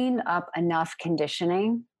cleaned up enough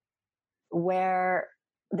conditioning where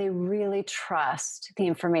they really trust the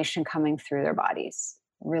information coming through their bodies,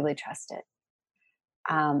 really trust it.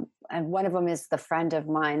 And one of them is the friend of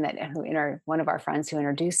mine one of our friends who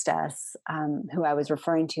introduced us, who I was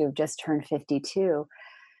referring to, just turned 52.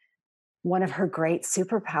 One of her great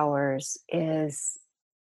superpowers is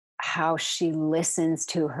how she listens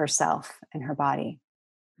to herself and her body.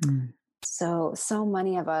 Mm. So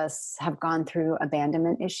many of us have gone through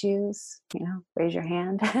abandonment issues, raise your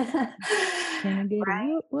hand. Can I get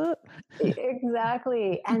Right? a whoop?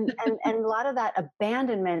 Exactly. And a lot of that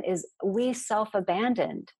abandonment is we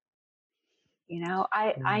self-abandoned.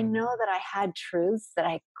 I know that I had truths that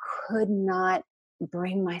I could not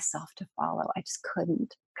bring myself to follow. I just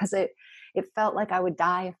couldn't, because it felt like I would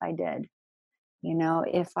die if I did.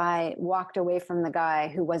 If I walked away from the guy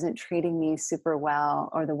who wasn't treating me super well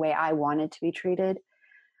or the way I wanted to be treated,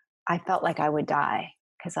 I felt like I would die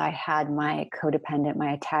because I had my codependent,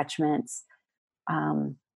 my attachments,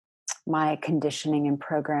 my conditioning and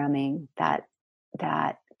programming that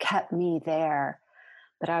kept me there.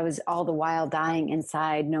 But I was all the while dying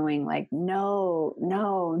inside, knowing like, no,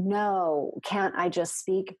 no, no. Can't I just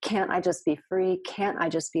speak? Can't I just be free? Can't I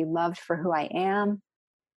just be loved for who I am?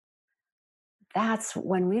 That's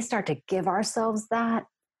when we start to give ourselves that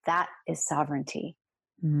is sovereignty.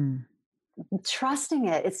 Mm. Trusting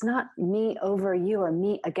it. It's not me over you or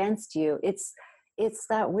me against you. It's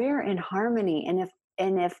that we're in harmony.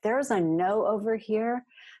 And if there's a no over here,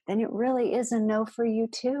 then it really is a no for you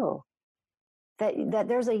too. That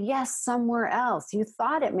there's a yes somewhere else. You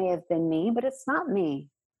thought it may have been me, but it's not me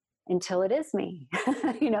until it is me,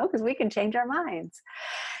 because we can change our minds.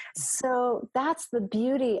 So that's the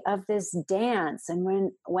beauty of this dance. And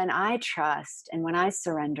when I trust and when I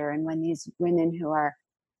surrender, and when these women who are,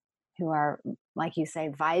 like you say,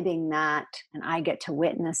 vibing that, and I get to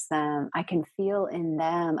witness them, I can feel in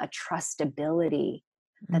them a trustability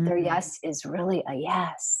that their yes is really a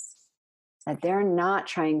yes. That they're not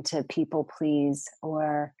trying to people please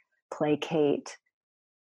or placate,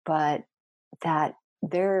 but that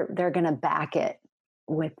they're going to back it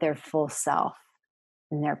with their full self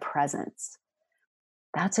and their presence.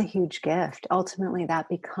 That's a huge gift. Ultimately, that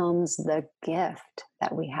becomes the gift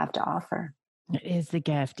that we have to offer. It is the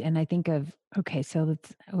gift. And I think of, okay, so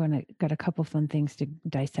got a couple fun things to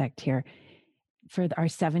dissect here. For our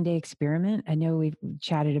 7-day experiment, I know we've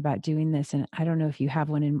chatted about doing this, and I don't know if you have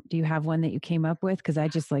one. And do you have one that you came up with? Because I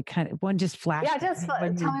just like kind of one just flashed. Yeah, just tell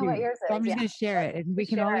me what yours is. So I'm just going to share it, and we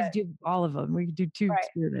can always do all of them. We can do 2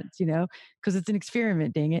 experiments, because it's an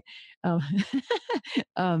experiment. Dang it!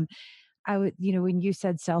 I would, when you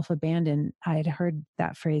said self-abandon, I had heard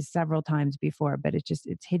that phrase several times before, but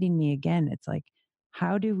it's hitting me again. It's like,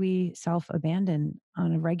 how do we self-abandon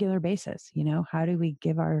on a regular basis? How do we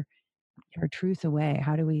give our truth away?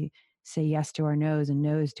 How do we say yes to our no's and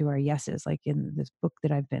no's to our yeses? Like in this book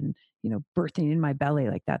that I've been, birthing in my belly,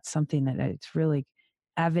 like that's something that it's really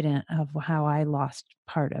evident of how I lost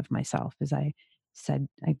part of myself is I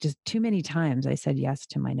just too many times I said yes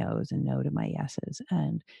to my no's and no to my yeses.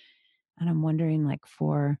 And I'm wondering like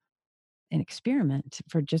for an experiment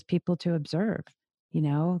for just people to observe,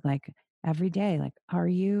 like every day, like are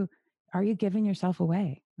you giving yourself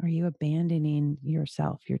away? Are you abandoning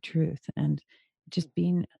yourself, your truth, and just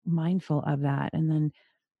being mindful of that? And then,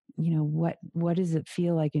 what does it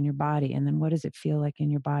feel like in your body? And then what does it feel like in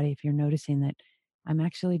your body if you're noticing that I'm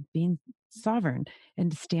actually being sovereign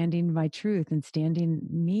and standing my truth and standing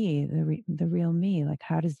me, the real me? Like,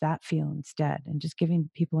 how does that feel instead? And just giving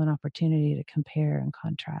people an opportunity to compare and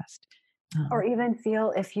contrast. Or Um, even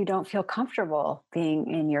feel if you don't feel comfortable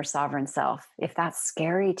being in your sovereign self, if that's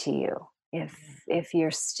scary to you, if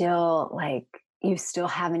you're still like you still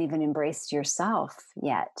haven't even embraced yourself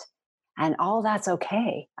yet. And all that's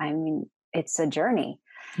okay. I mean, it's a journey.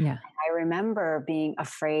 yeah. I remember being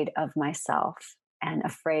afraid of myself and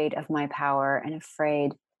afraid of my power and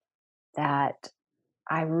afraid that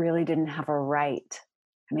I really didn't have a right.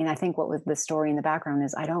 I mean, I think what was the story in the background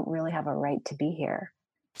is I don't really have a right to be here.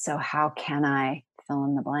 So how can I fill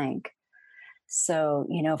in the blank? So,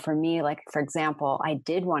 for me, like, for example, I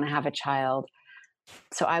did want to have a child.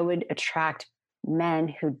 So I would attract men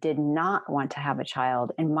who did not want to have a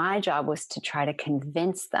child. And my job was to try to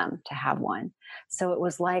convince them to have one. So it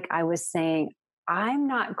was like I was saying, I'm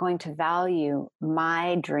not going to value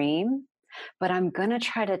my dream, but I'm going to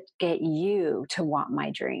try to get you to want my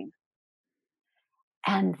dream.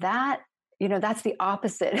 And that's the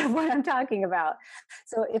opposite of what I'm talking about.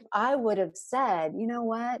 So if I would have said, you know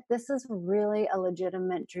what, this is really a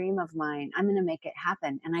legitimate dream of mine, I'm going to make it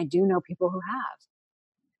happen. And I do know people who have.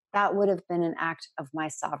 That would have been an act of my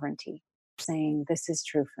sovereignty, saying, this is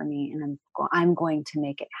true for me, and I'm going to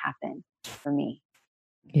make it happen for me.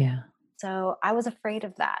 Yeah. So I was afraid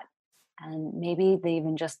of that. And maybe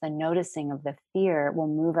even just the noticing of the fear will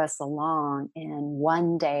move us along in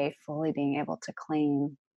one day fully being able to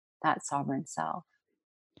claim that sovereign self.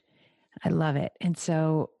 I love it. And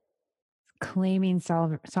so, claiming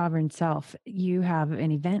sovereign self, you have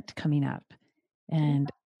an event coming up.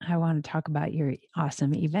 And I want to talk about your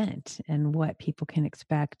awesome event and what people can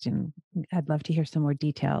expect. And I'd love to hear some more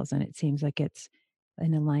details. And it seems like it's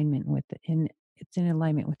in alignment with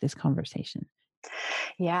this conversation.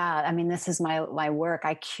 Yeah, I mean, this is my work.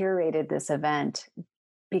 I curated this event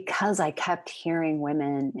because I kept hearing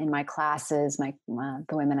women in my classes, the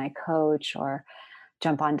women I coach or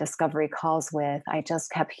jump on discovery calls with. I just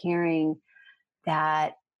kept hearing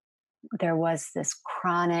that there is this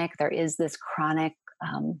chronic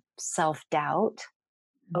self doubt,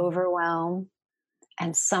 Mm. overwhelm,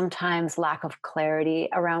 and sometimes lack of clarity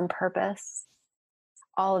around purpose.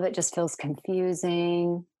 All of it just feels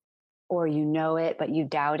confusing, or you know it, but you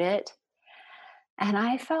doubt it. And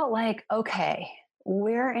I felt like, okay,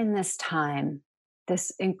 we're in this time,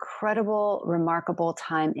 this incredible, remarkable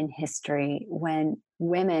time in history when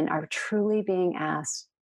women are truly being asked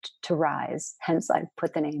to rise. Hence, I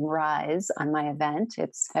put the name Rise on my event.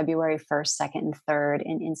 It's February 1st, 2nd, and 3rd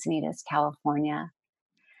in Encinitas, California.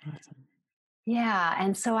 Awesome. Yeah.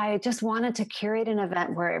 And so I just wanted to curate an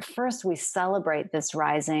event where at first we celebrate this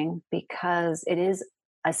rising because it is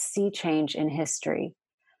a sea change in history.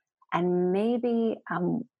 And maybe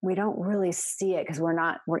we don't really see it because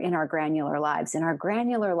we're in our granular lives. In our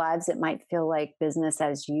granular lives, it might feel like business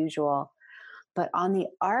as usual. But on the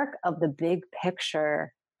arc of the big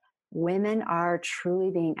picture, women are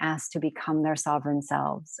truly being asked to become their sovereign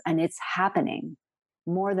selves. And it's happening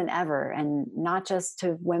more than ever. And not just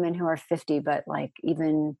to women who are 50, but like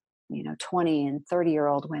even 20 and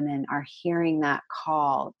 30-year-old women are hearing that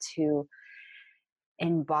call to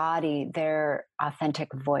embody their authentic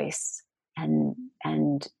voice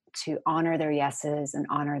and to honor their yeses and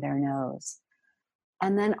honor their nos,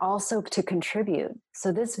 and then also to contribute.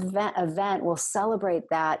 So this event will celebrate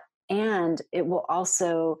that, and it will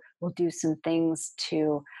do some things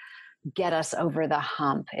to get us over the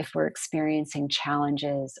hump if we're experiencing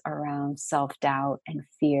challenges around self-doubt and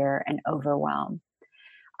fear and overwhelm.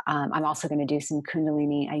 I'm also going to do some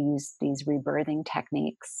Kundalini. I use these rebirthing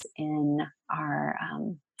techniques in our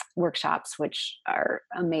workshops, which are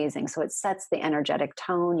amazing. So it sets the energetic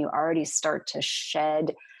tone. You already start to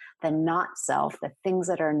shed the not self, the things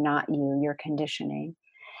that are not you, your conditioning.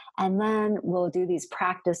 And then we'll do these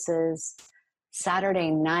practices.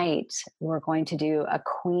 Saturday night, we're going to do a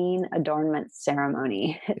queen adornment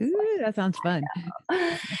ceremony. Ooh, that sounds fun.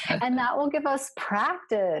 And that will give us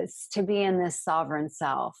practice to be in this sovereign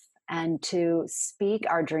self. and to speak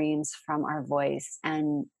our dreams from our voice.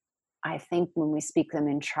 And I think when we speak them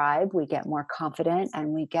in tribe, we get more confident and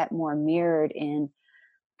we get more mirrored in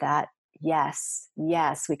that. Yes,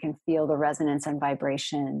 yes, we can feel the resonance and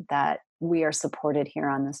vibration that we are supported here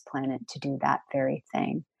on this planet to do that very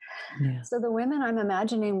thing. Yeah. So the women I'm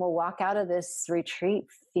imagining will walk out of this retreat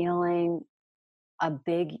feeling a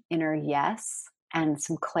big inner yes and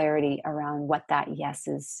some clarity around what that yes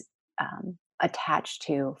is attached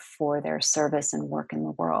to for their service and work in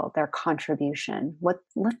the world, their contribution, what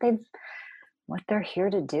they're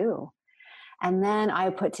here to do. And then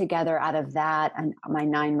I put together out of that my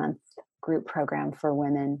 9-month group program for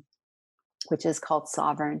women, which is called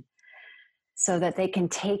Sovereign, so that they can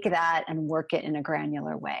take that and work it in a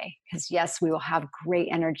granular way. Because yes, we will have great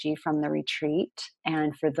energy from the retreat.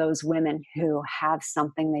 And for those women who have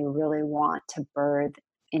something they really want to birth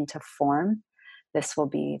into form, this will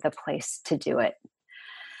be the place to do it.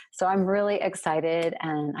 So I'm really excited,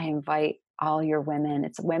 and I invite all your women,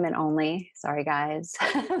 it's women only, sorry guys,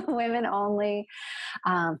 women only,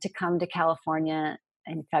 to come to California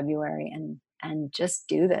in February and just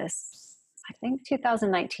do this. I think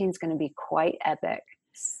 2019 is going to be quite epic.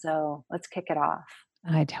 So let's kick it off.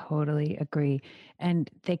 I totally agree. And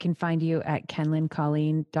they can find you at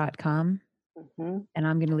kenlynkolleen.com. Mm-hmm. And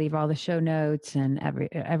I'm going to leave all the show notes and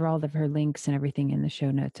all of her links and everything in the show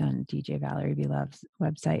notes on DJ Valerie B. Love's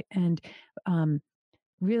website. And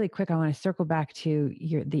really quick, I want to circle back to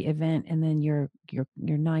the event and then your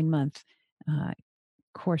 9-month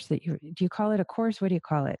course that do you call it a course? What do you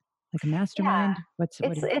call it? Like a mastermind? Yeah,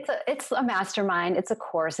 it's a mastermind. It's a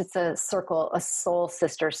course. It's a circle, a soul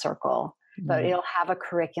sister circle. But it'll have a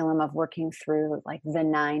curriculum of working through like the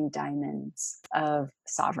 9 diamonds of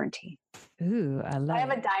sovereignty. Ooh, I love it. I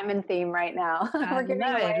have a diamond theme right now. I love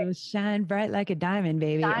it. It'll shine bright like a diamond,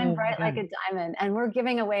 baby. Shine bright like a diamond. And we're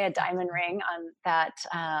giving away a diamond ring on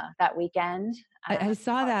that weekend. I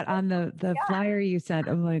saw that on the flyer you sent.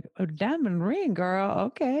 I'm like, a diamond ring, girl.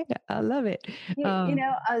 Okay. I love it.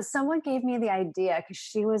 Someone gave me the idea because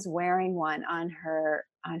she was wearing one on her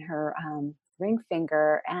ring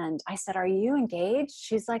finger. And I said, "Are you engaged?"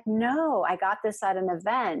 She's like, "No, I got this at an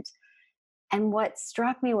event." And what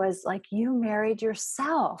struck me was like, you married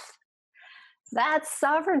yourself. That's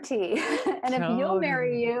sovereignty. And if you'll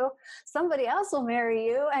marry you, somebody else will marry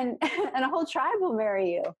you, and a whole tribe will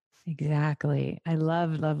marry you. Exactly. I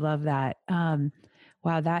love that.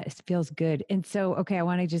 Wow, that feels good. And so, okay, I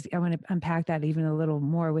want to unpack that even a little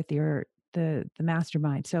more with the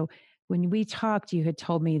mastermind. So when we talked, you had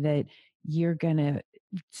told me that you're going to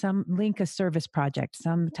link a service project,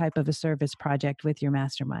 some type of a service project with your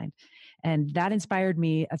mastermind. And that inspired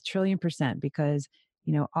me 1,000,000,000% because,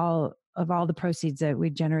 all the proceeds that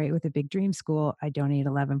we generate with the Big Dream School, I donate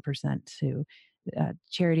 11% to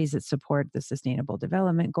charities that support the sustainable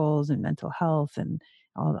development goals and mental health and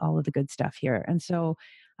all of the good stuff here. And so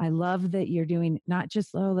I love that you're doing not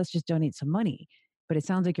just, let's just donate some money, but it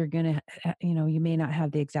sounds like you're going to, you may not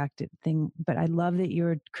have the exact thing, but I love that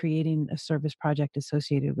you're creating a service project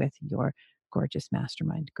associated with your gorgeous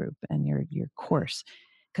mastermind group and your course.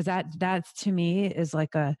 Cause that to me is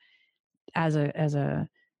like as a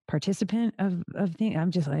participant of thing, I'm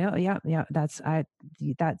just like, oh yeah,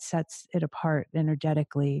 that sets it apart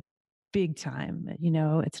energetically big time.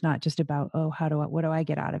 It's not just about, what do I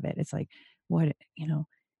get out of it? It's like, what,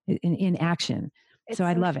 in action. So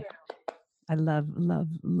I love it. I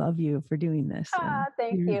love you for doing this.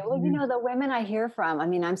 Thank you. Well, the women I hear from,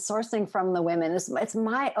 I'm sourcing from the women. It's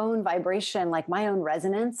my own vibration, like my own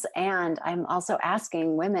resonance. And I'm also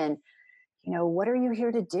asking women, what are you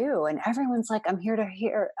here to do? And everyone's like, I'm here to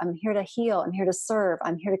heal, I'm here to serve,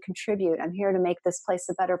 I'm here to contribute, I'm here to make this place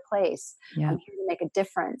a better place. Yeah. I'm here to make a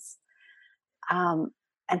difference. And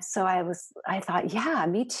so I thought, yeah,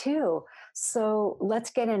 me too. So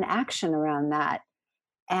let's get in action around that.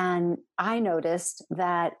 And I noticed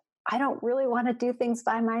that I don't really want to do things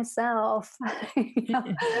by myself. I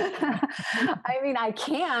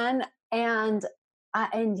can. And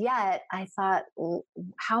yet I thought,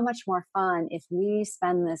 how much more fun if we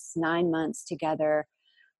spend this 9 months together,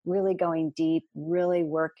 really going deep, really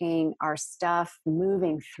working our stuff,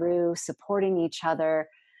 moving through, supporting each other,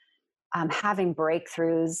 having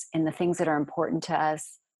breakthroughs in the things that are important to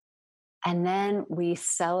us. And then we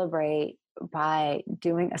celebrate by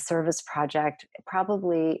doing a service project.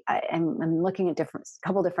 Probably, I'm looking at a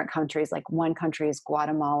couple different countries. Like one country is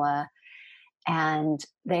Guatemala, and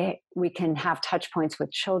we can have touch points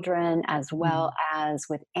with children as well as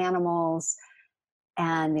with animals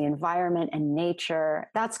and the environment and nature.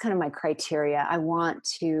 That's kind of my criteria. I want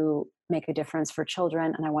to make a difference for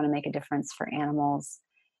children, and I want to make a difference for animals.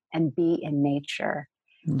 and be in nature.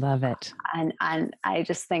 Love it. And I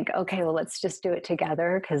just think, okay, well, let's just do it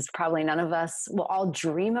together, because probably none of us will all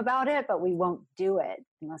dream about it, but we won't do it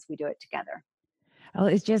unless we do it together. Oh,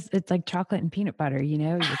 it's like chocolate and peanut butter,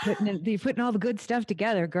 you're putting all the good stuff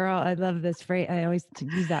together, girl. I love this phrase. I always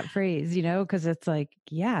use that phrase, because it's like,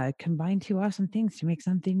 yeah, combine two awesome things to make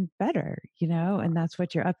something better, and that's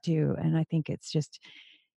what you're up to. And I think it's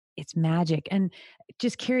magic. And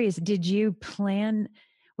just curious, did you plan,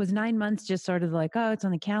 was 9 months just sort of like, oh, it's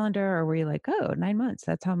on the calendar? Or were you like, oh, 9 months,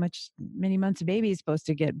 that's how many months a baby is supposed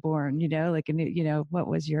to get born, like, what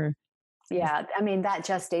was your, Yeah, I mean, that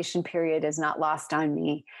gestation period is not lost on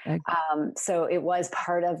me. uh, So it was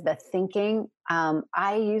part of the thinking.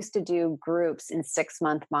 I used to do groups in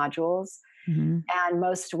 6-month modules, mhm. and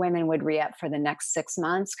most women would re up for the next 6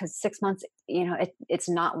 months, because 6 months, it's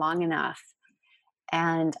not long enough.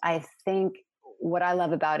 And I think what I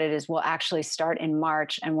love about it is we'll actually start in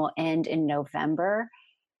March and we'll end in November.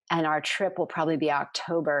 And our trip will probably be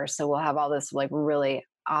October. So we'll have all this like really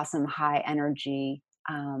awesome high energy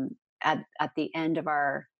at the end of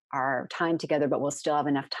our time together, but we'll still have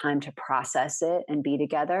enough time to process it and be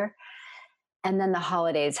together. And then the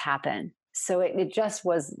holidays happen. So it just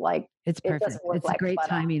was like, It's it just perfect. worked It's a like great butter.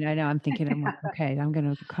 timing. I know. I'm thinking, I'm like, okay, I'm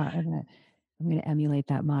gonna emulate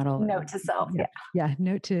that model. Note to self. Yeah, Yeah. yeah.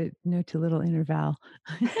 Note to little interval.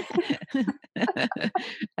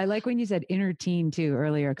 I like when you said inner teen too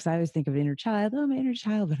earlier, because I always think of inner child. Oh, my inner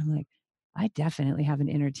child, but I'm like, I definitely have an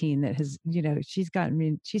inner teen that has, she's gotten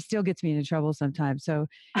me. She still gets me into trouble sometimes. So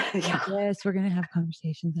Yeah. yes, we're gonna have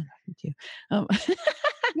conversations. I love you too. Um,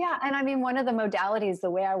 Yeah. And I mean, one of the modalities, the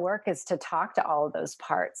way I work is to talk to all of those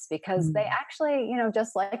parts, because they mm, actually,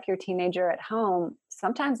 just like your teenager at home,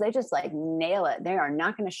 sometimes they just like nail it. They are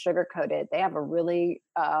not going to sugarcoat it. They have a really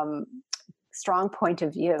strong point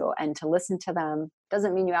of view, and to listen to them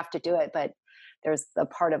doesn't mean you have to do it, but there's the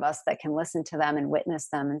part of us that can listen to them and witness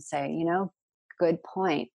them and say, good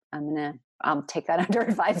point. I'll take that under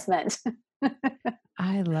advisement.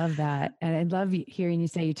 I love that. And I love hearing you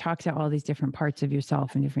say you talk to all these different parts of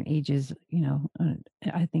yourself and different ages,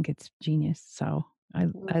 I think it's genius. So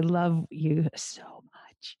I love you so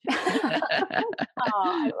much. Oh,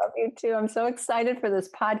 I love you too. I'm so excited for this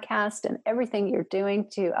podcast and everything you're doing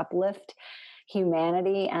to uplift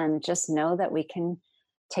humanity, and just know that we can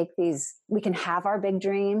have our big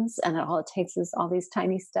dreams, and all it takes is all these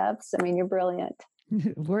tiny steps. I mean, you're brilliant.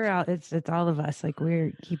 We're out. It's all of us. Like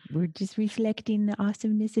we're just reflecting the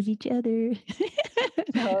awesomeness of each other.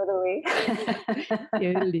 Totally.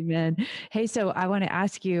 Totally, man. Hey, so I want to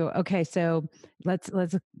ask you. Okay, so let's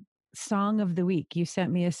song of the week. You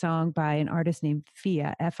sent me a song by an artist named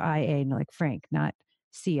Fia, Fia, like Frank, not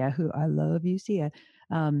Sia. Who I love you, Sia.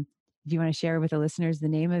 Do you want to share with the listeners the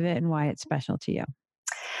name of it and why it's special to you?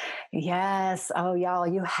 Yes. Oh, y'all,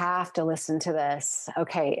 you have to listen to this.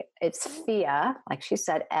 Okay. It's Fia, like she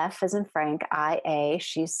said, F as in Frank, IA.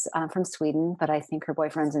 She's from Sweden, but I think her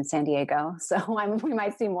boyfriend's in San Diego. So we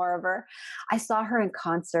might see more of her. I saw her in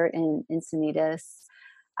concert in Encinitas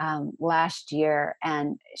last year,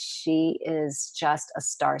 and she is just a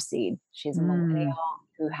starseed. She's a Mm, millennial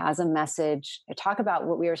who has a message. I talk about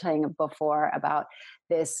what we were saying before about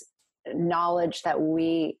this knowledge that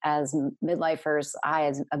we as midlifers, I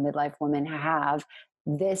as a midlife woman have.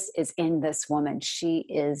 This is in this woman. She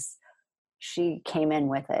came in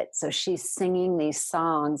with it. So she's singing these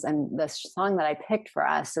songs, and the song that I picked for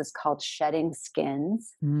us is called Shedding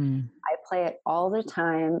Skins. mm. I play it all the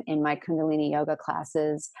time in my Kundalini yoga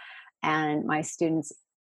classes, and my students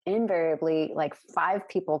invariably, like 5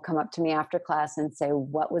 people come up to me after class and say,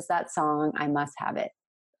 "What was that song? I must have it."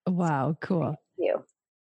 Wow, Thank cool. you.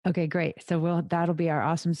 Okay, great. So that'll be our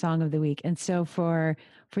awesome song of the week. And so for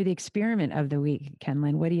the experiment of the week,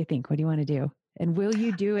 Kenlyn, what do you think? What do you want to do? And will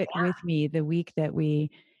you do it with me the week that we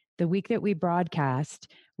broadcast?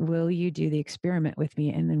 Will you do the experiment with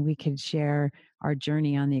me? And then we could share our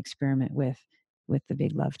journey on the experiment with the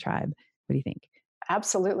Big Love Tribe. What do you think?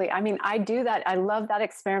 Absolutely. I mean, I do that. I love that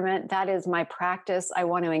experiment. That is my practice. I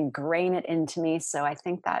want to ingrain it into me. So I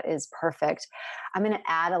think that is perfect. I'm going to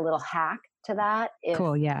add a little hack to that if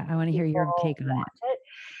Cool. Yeah. I want to hear your people take on it. want it.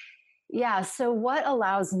 Yeah. So, what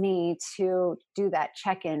allows me to do that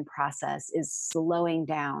check in process is slowing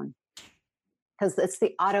down, because it's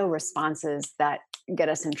the auto responses that get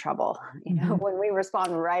us in trouble. Mhm. When we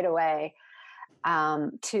respond right away,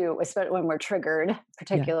 to, especially when we're triggered, Yeah.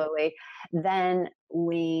 particularly, then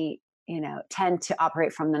we, tend to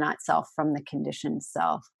operate from the not self, from the conditioned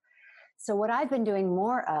self. So, what I've been doing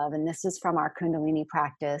more of, and this is from our Kundalini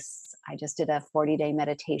practice, I just did a 40-day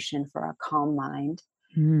meditation for a calm mind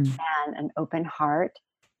Mm. and an open heart.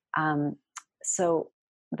 Um, so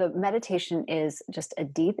the meditation is just a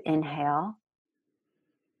deep inhale.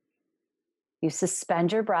 You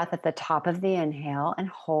suspend your breath at the top of the inhale and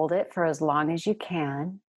hold it for as long as you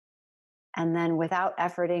can. And then without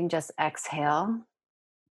efforting, just exhale.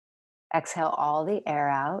 Exhale all the air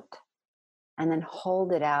out and then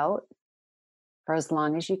hold it out for as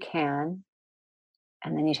long as you can.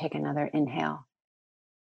 And then you take another inhale.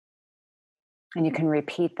 And you can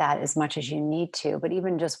repeat that as much as you need to. But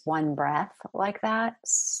even just one breath like that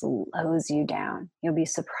slows you down. You'll be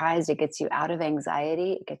surprised. It gets you out of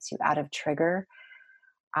anxiety, it gets you out of trigger.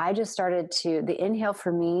 I just started the inhale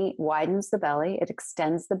for me widens the belly, it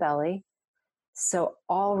extends the belly. So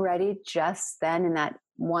already just then in that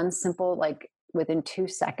one simple, like within 2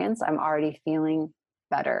 seconds, I'm already feeling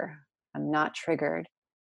better. I'm not triggered.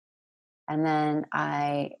 And then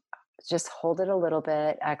I just hold it a little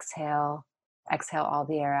bit, exhale all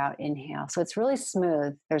the air out, inhale. So it's really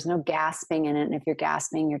smooth. There's no gasping in it. And if you're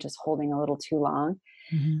gasping, you're just holding a little too long.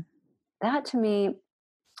 Mm-hmm. That to me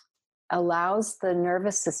allows the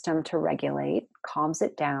nervous system to regulate, calms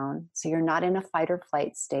it down. So you're not in a fight or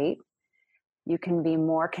flight state. You can be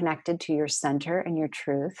more connected to your center and your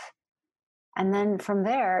truth. And then from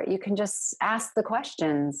there, you can just ask the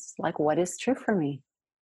questions like, what is true for me?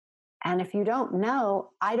 And if you don't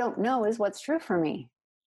know, I don't know is what's true for me.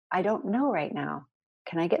 I don't know right now.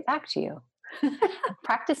 Can I get back to you?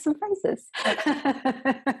 Practice some phrases.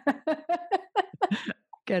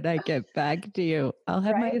 Can I get back to you? I'll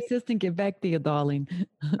have my Right? assistant get back to you, darling.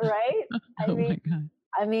 Right? Oh my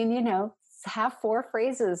God. Have 4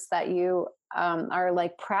 phrases that you are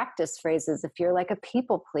like practice phrases. If you're like a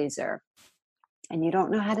people pleaser and you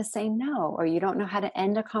don't know how to say no, or you don't know how to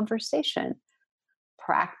end a conversation,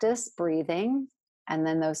 practice breathing. And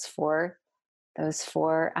then those four,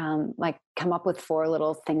 like come up with 4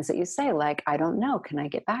 little things that you say, like, I don't know. Can I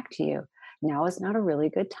get back to you? Now is not a really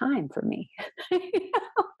good time for me.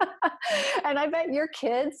 And I bet your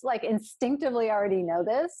kids like instinctively already know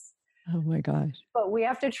this, Oh my gosh. but we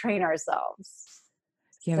have to train ourselves.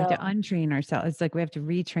 Yeah, we have So to untrain ourselves. It's like we have to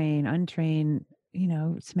retrain, untrain,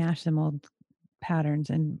 smash some old patterns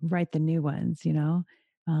and write the new ones, you know?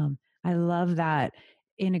 I love that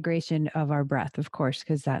integration of our breath, of course,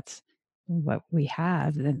 because that's what we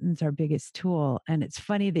have. It's our biggest tool. And it's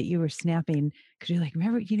funny that you were snapping because you're like,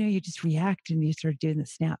 remember, you just react and you start doing the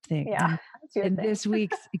snap thing. yeah, that's your And thing. this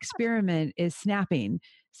week's experiment is snapping.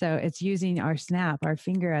 So it's using our snap, our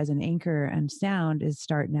finger as an anchor, and sound is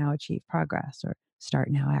start now, achieve progress, or start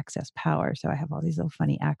now, access power. So I have all these little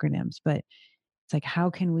funny acronyms, but it's like, how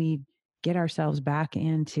can we get ourselves back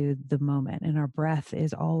into the moment? And our breath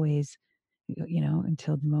is always,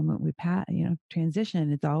 until the moment we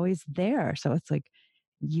transition, it's always there. So it's like,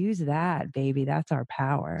 use that, baby. That's our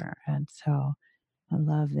power. And so I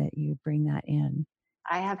love that you bring that in.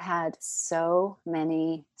 I have had so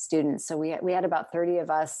many students. So we had about 30 of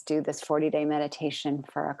us do this 40-day meditation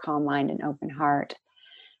for a calm mind and open heart.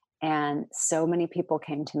 And so many people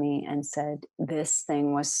came to me and said, this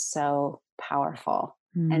thing was so powerful.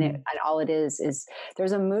 And all it is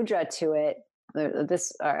there's a mudra to it.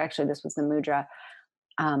 This was the mudra.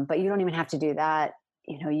 But you don't even have to do that.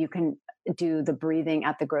 You can do the breathing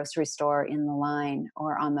at the grocery store, in the line,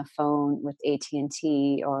 or on the phone with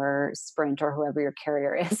AT&T or Sprint or whoever your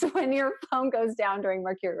carrier is when your phone goes down during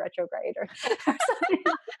Mercury retrograde or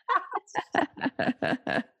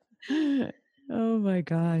something. Oh my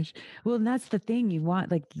gosh. Well, and that's the thing you want.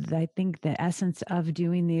 Like, I think the essence of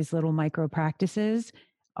doing these little micro practices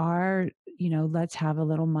are, let's have a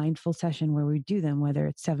little mindful session where we do them, whether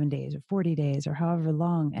it's 7 days or 40 days or however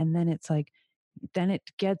long. And then it's like, then it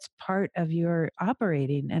gets part of your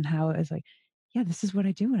operating and how it's like, yeah, this is what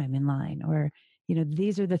I do when I'm in line. Or,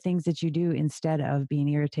 these are the things that you do instead of being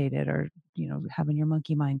irritated or, having your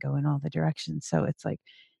monkey mind go in all the directions. So it's like,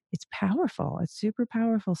 it's powerful. It's super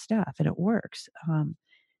powerful stuff and it works.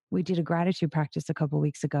 We did a gratitude practice a couple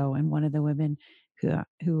weeks ago, and one of the women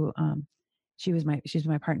who she's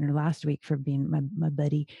my partner last week for being my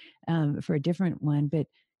buddy for a different one, but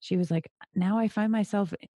she was like, now I find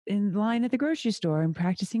myself in line at the grocery store and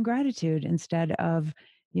practicing gratitude instead of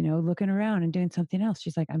looking around and doing something else.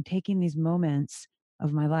 She's like, I'm taking these moments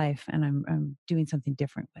of my life and I'm doing something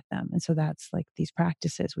different with them. And so that's like these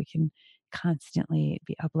practices we can constantly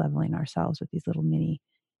be up leveling ourselves with these little mini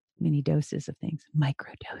doses of things,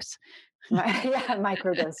 micro dose. Yeah,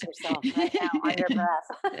 microdose yourself right now on your breath.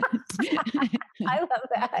 I love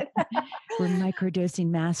that. We're microdosing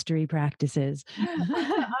mastery practices.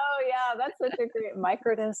 Oh yeah, That's such a great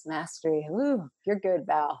microdose mastery. Ooh, you're good,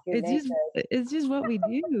 Val. You're dang good. It's just what we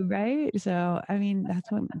do, right? So, I mean,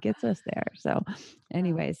 that's what gets us there. So, Wow.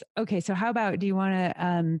 anyways, okay. So, how about do you want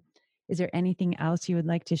to? Is there anything else you would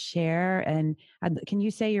like to share? And can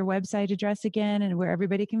you say your website address again and where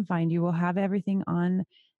everybody can find you? We'll have everything on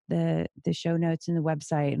the show notes and the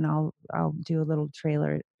website, and I'll do a little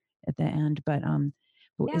trailer at the end. But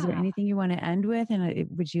is there Yeah, anything you want to end with? And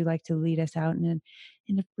would you like to lead us out in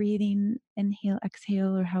a breathing inhale,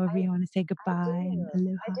 exhale, or however I you want to say I goodbye do. and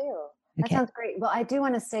I aloha? do. That Okay. sounds great. Well, I do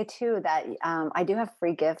want to say too that I do have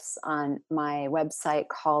free gifts on my website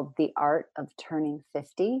called Okay.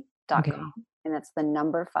 theartofturning50.com. And that's the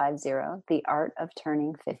number 50, the art of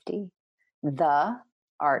turning 50, the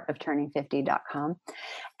artofturning50.com.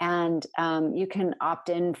 And you can opt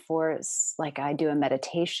in for, like, I do a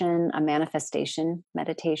meditation, a manifestation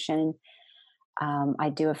meditation. I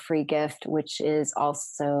do a free gift, which is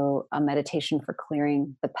also a meditation for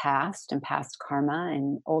clearing the past and past karma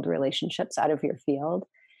and old relationships out of your field.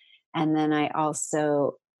 And then I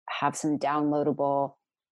also have some downloadable.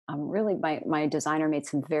 Really, my designer made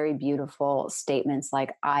some very beautiful statements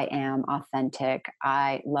like "I am authentic,"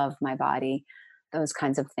 "I love my body," those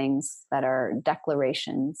kinds of things that are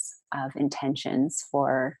declarations of intentions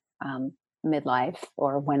for midlife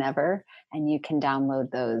or whenever. And you can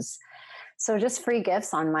download those, so just free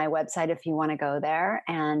gifts on my website if you want to go there.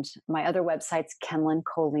 And my other website's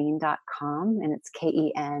kenlynkolleen.com, and it's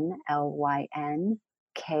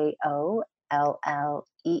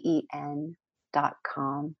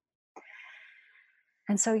KenlynKolleen.com.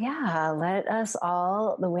 And so, yeah, let us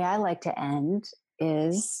all, the way I like to end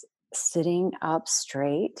is sitting up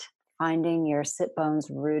straight, finding your sit bones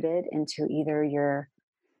rooted into either your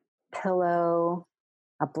pillow,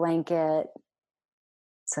 a blanket,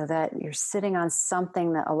 so that you're sitting on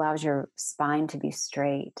something that allows your spine to be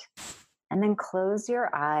straight. And then close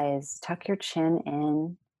your eyes, tuck your chin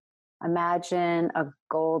in. Imagine a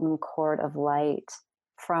golden cord of light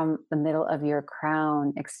from the middle of your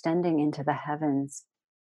crown extending into the heavens,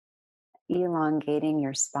 elongating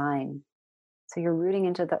your spine. So you're rooting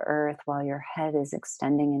into the earth while your head is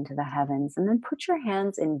extending into the heavens. And then put your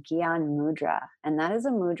hands in Gyan Mudra. And that is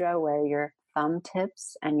a mudra where your thumb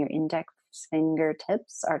tips and your index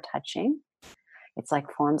fingertips are touching. It's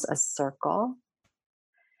like forms a circle.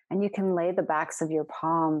 And you can lay the backs of your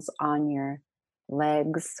palms on your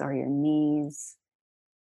legs or your knees.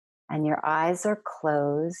 And your eyes are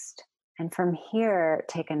closed. And from here,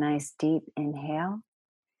 take a nice deep inhale.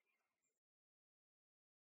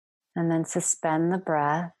 And then suspend the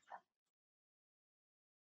breath.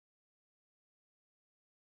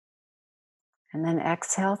 And then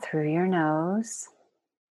exhale through your nose.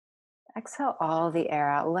 Exhale all the air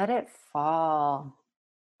out. Let it fall.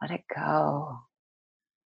 Let it go.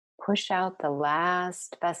 Push out the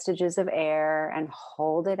last vestiges of air and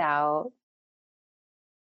hold it out.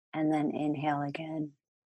 And then inhale again.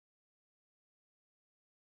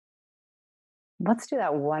 Let's do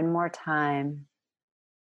that one more time.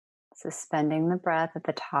 Suspending the breath at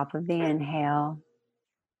the top of the inhale.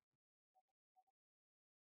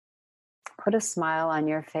 Put a smile on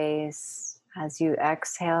your face as you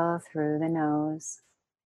exhale through the nose.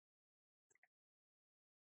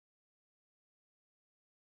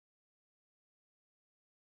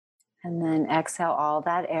 And then exhale all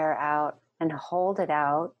that air out and hold it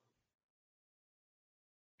out.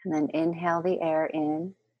 And then inhale the air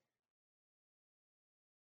in.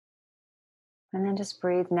 And then just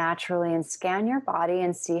breathe naturally and scan your body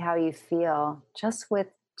and see how you feel just with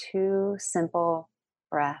 2 simple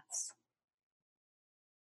breaths.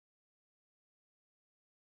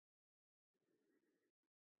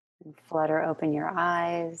 And flutter open your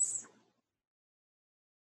eyes.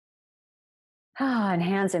 And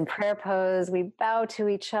hands in prayer pose. We bow to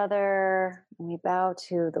each other. We bow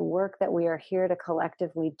to the work that we are here to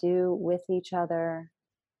collectively do with each other.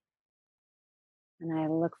 And I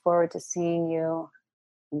look forward to seeing you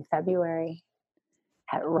in February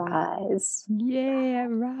at Rise. Yay,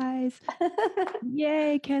 rise.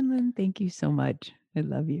 Yay, Kenlyn. Thank you so much. I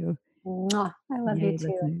love you. Mwah. I love you Yay, too.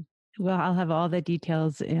 listeners. Well, I'll have all the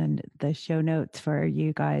details in the show notes for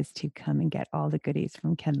you guys to come and get all the goodies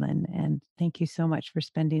from Kenlyn. And thank you so much for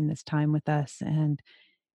spending this time with us. And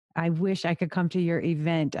I wish I could come to your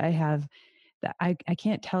event. I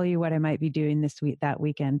can't tell you what I might be doing this week, that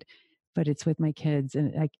weekend, but it's with my kids.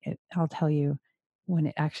 And I'll tell you when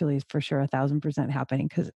it actually is for sure 1,000% happening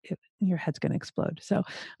because your head's going to explode. So,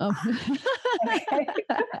 Okay.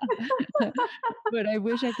 but I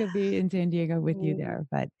wish I could be in San Diego with you there,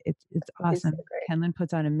 but it's It'll be so awesome. great. Kenlyn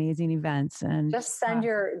puts on amazing events and Just send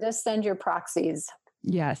your proxies.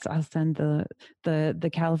 Yes, I'll send the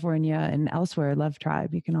California and elsewhere Love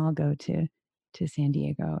Tribe. You can all go to San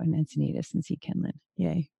Diego and Encinitas and see Kenlyn.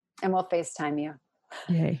 Yay. And we'll FaceTime you.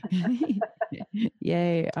 Yay.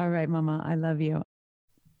 Yay. All right, Mama. I love you.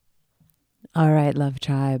 All right, Love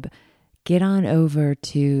Tribe. Get on over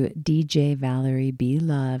to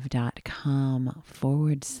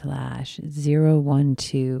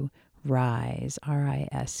djvaleriebelove.com/012RISE,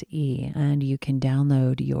 RISE, and you can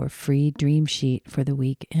download your free dream sheet for the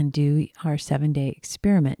week and do our 7-day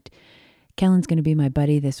experiment. Kenlyn's going to be my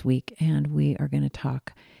buddy this week, and we are going to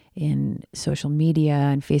talk in social media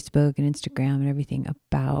and Facebook and Instagram and everything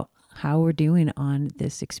about how we're doing on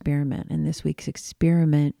this experiment. And this week's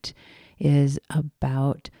experiment is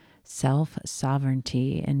about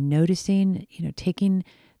self-sovereignty and noticing, taking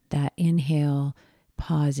that inhale,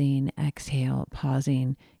 pausing, exhale,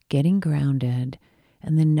 pausing, getting grounded,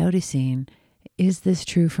 and then noticing, is this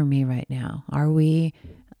true for me right now? Are we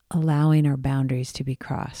allowing our boundaries to be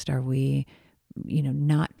crossed? Are we,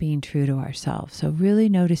 not being true to ourselves? So really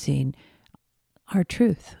noticing our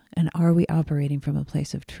truth, and are we operating from a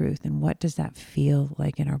place of truth, and what does that feel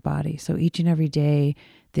like in our body? So each and every day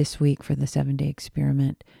this week for the 7-day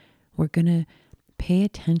experiment, we're going to pay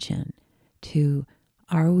attention to,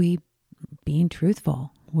 are we being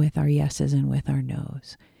truthful with our yeses and with our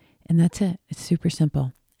nos? And that's it. It's super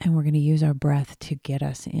simple. And we're going to use our breath to get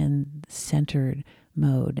us in centered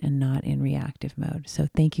mode and not in reactive mode. So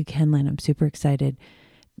thank you, Kenlyn. I'm super excited.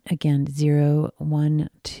 Again,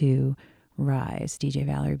 012RISE,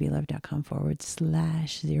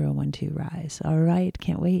 djvaleriebelove.com/012RISE. All right.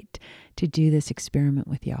 Can't wait to do this experiment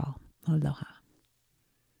with y'all. Aloha.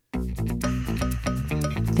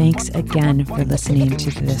 Thanks again for listening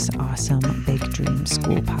to this awesome Big Dream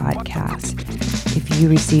School podcast. If you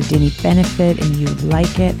received any benefit and you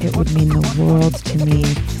like it, it would mean the world to me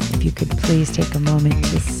if you could please take a moment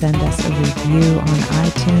to send us a review on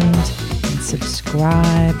iTunes and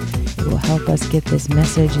subscribe. It will help us get this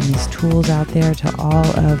message and these tools out there to all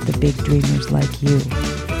of the big dreamers like you.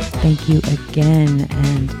 Thank you again,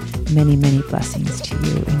 and many, many blessings to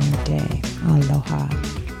you in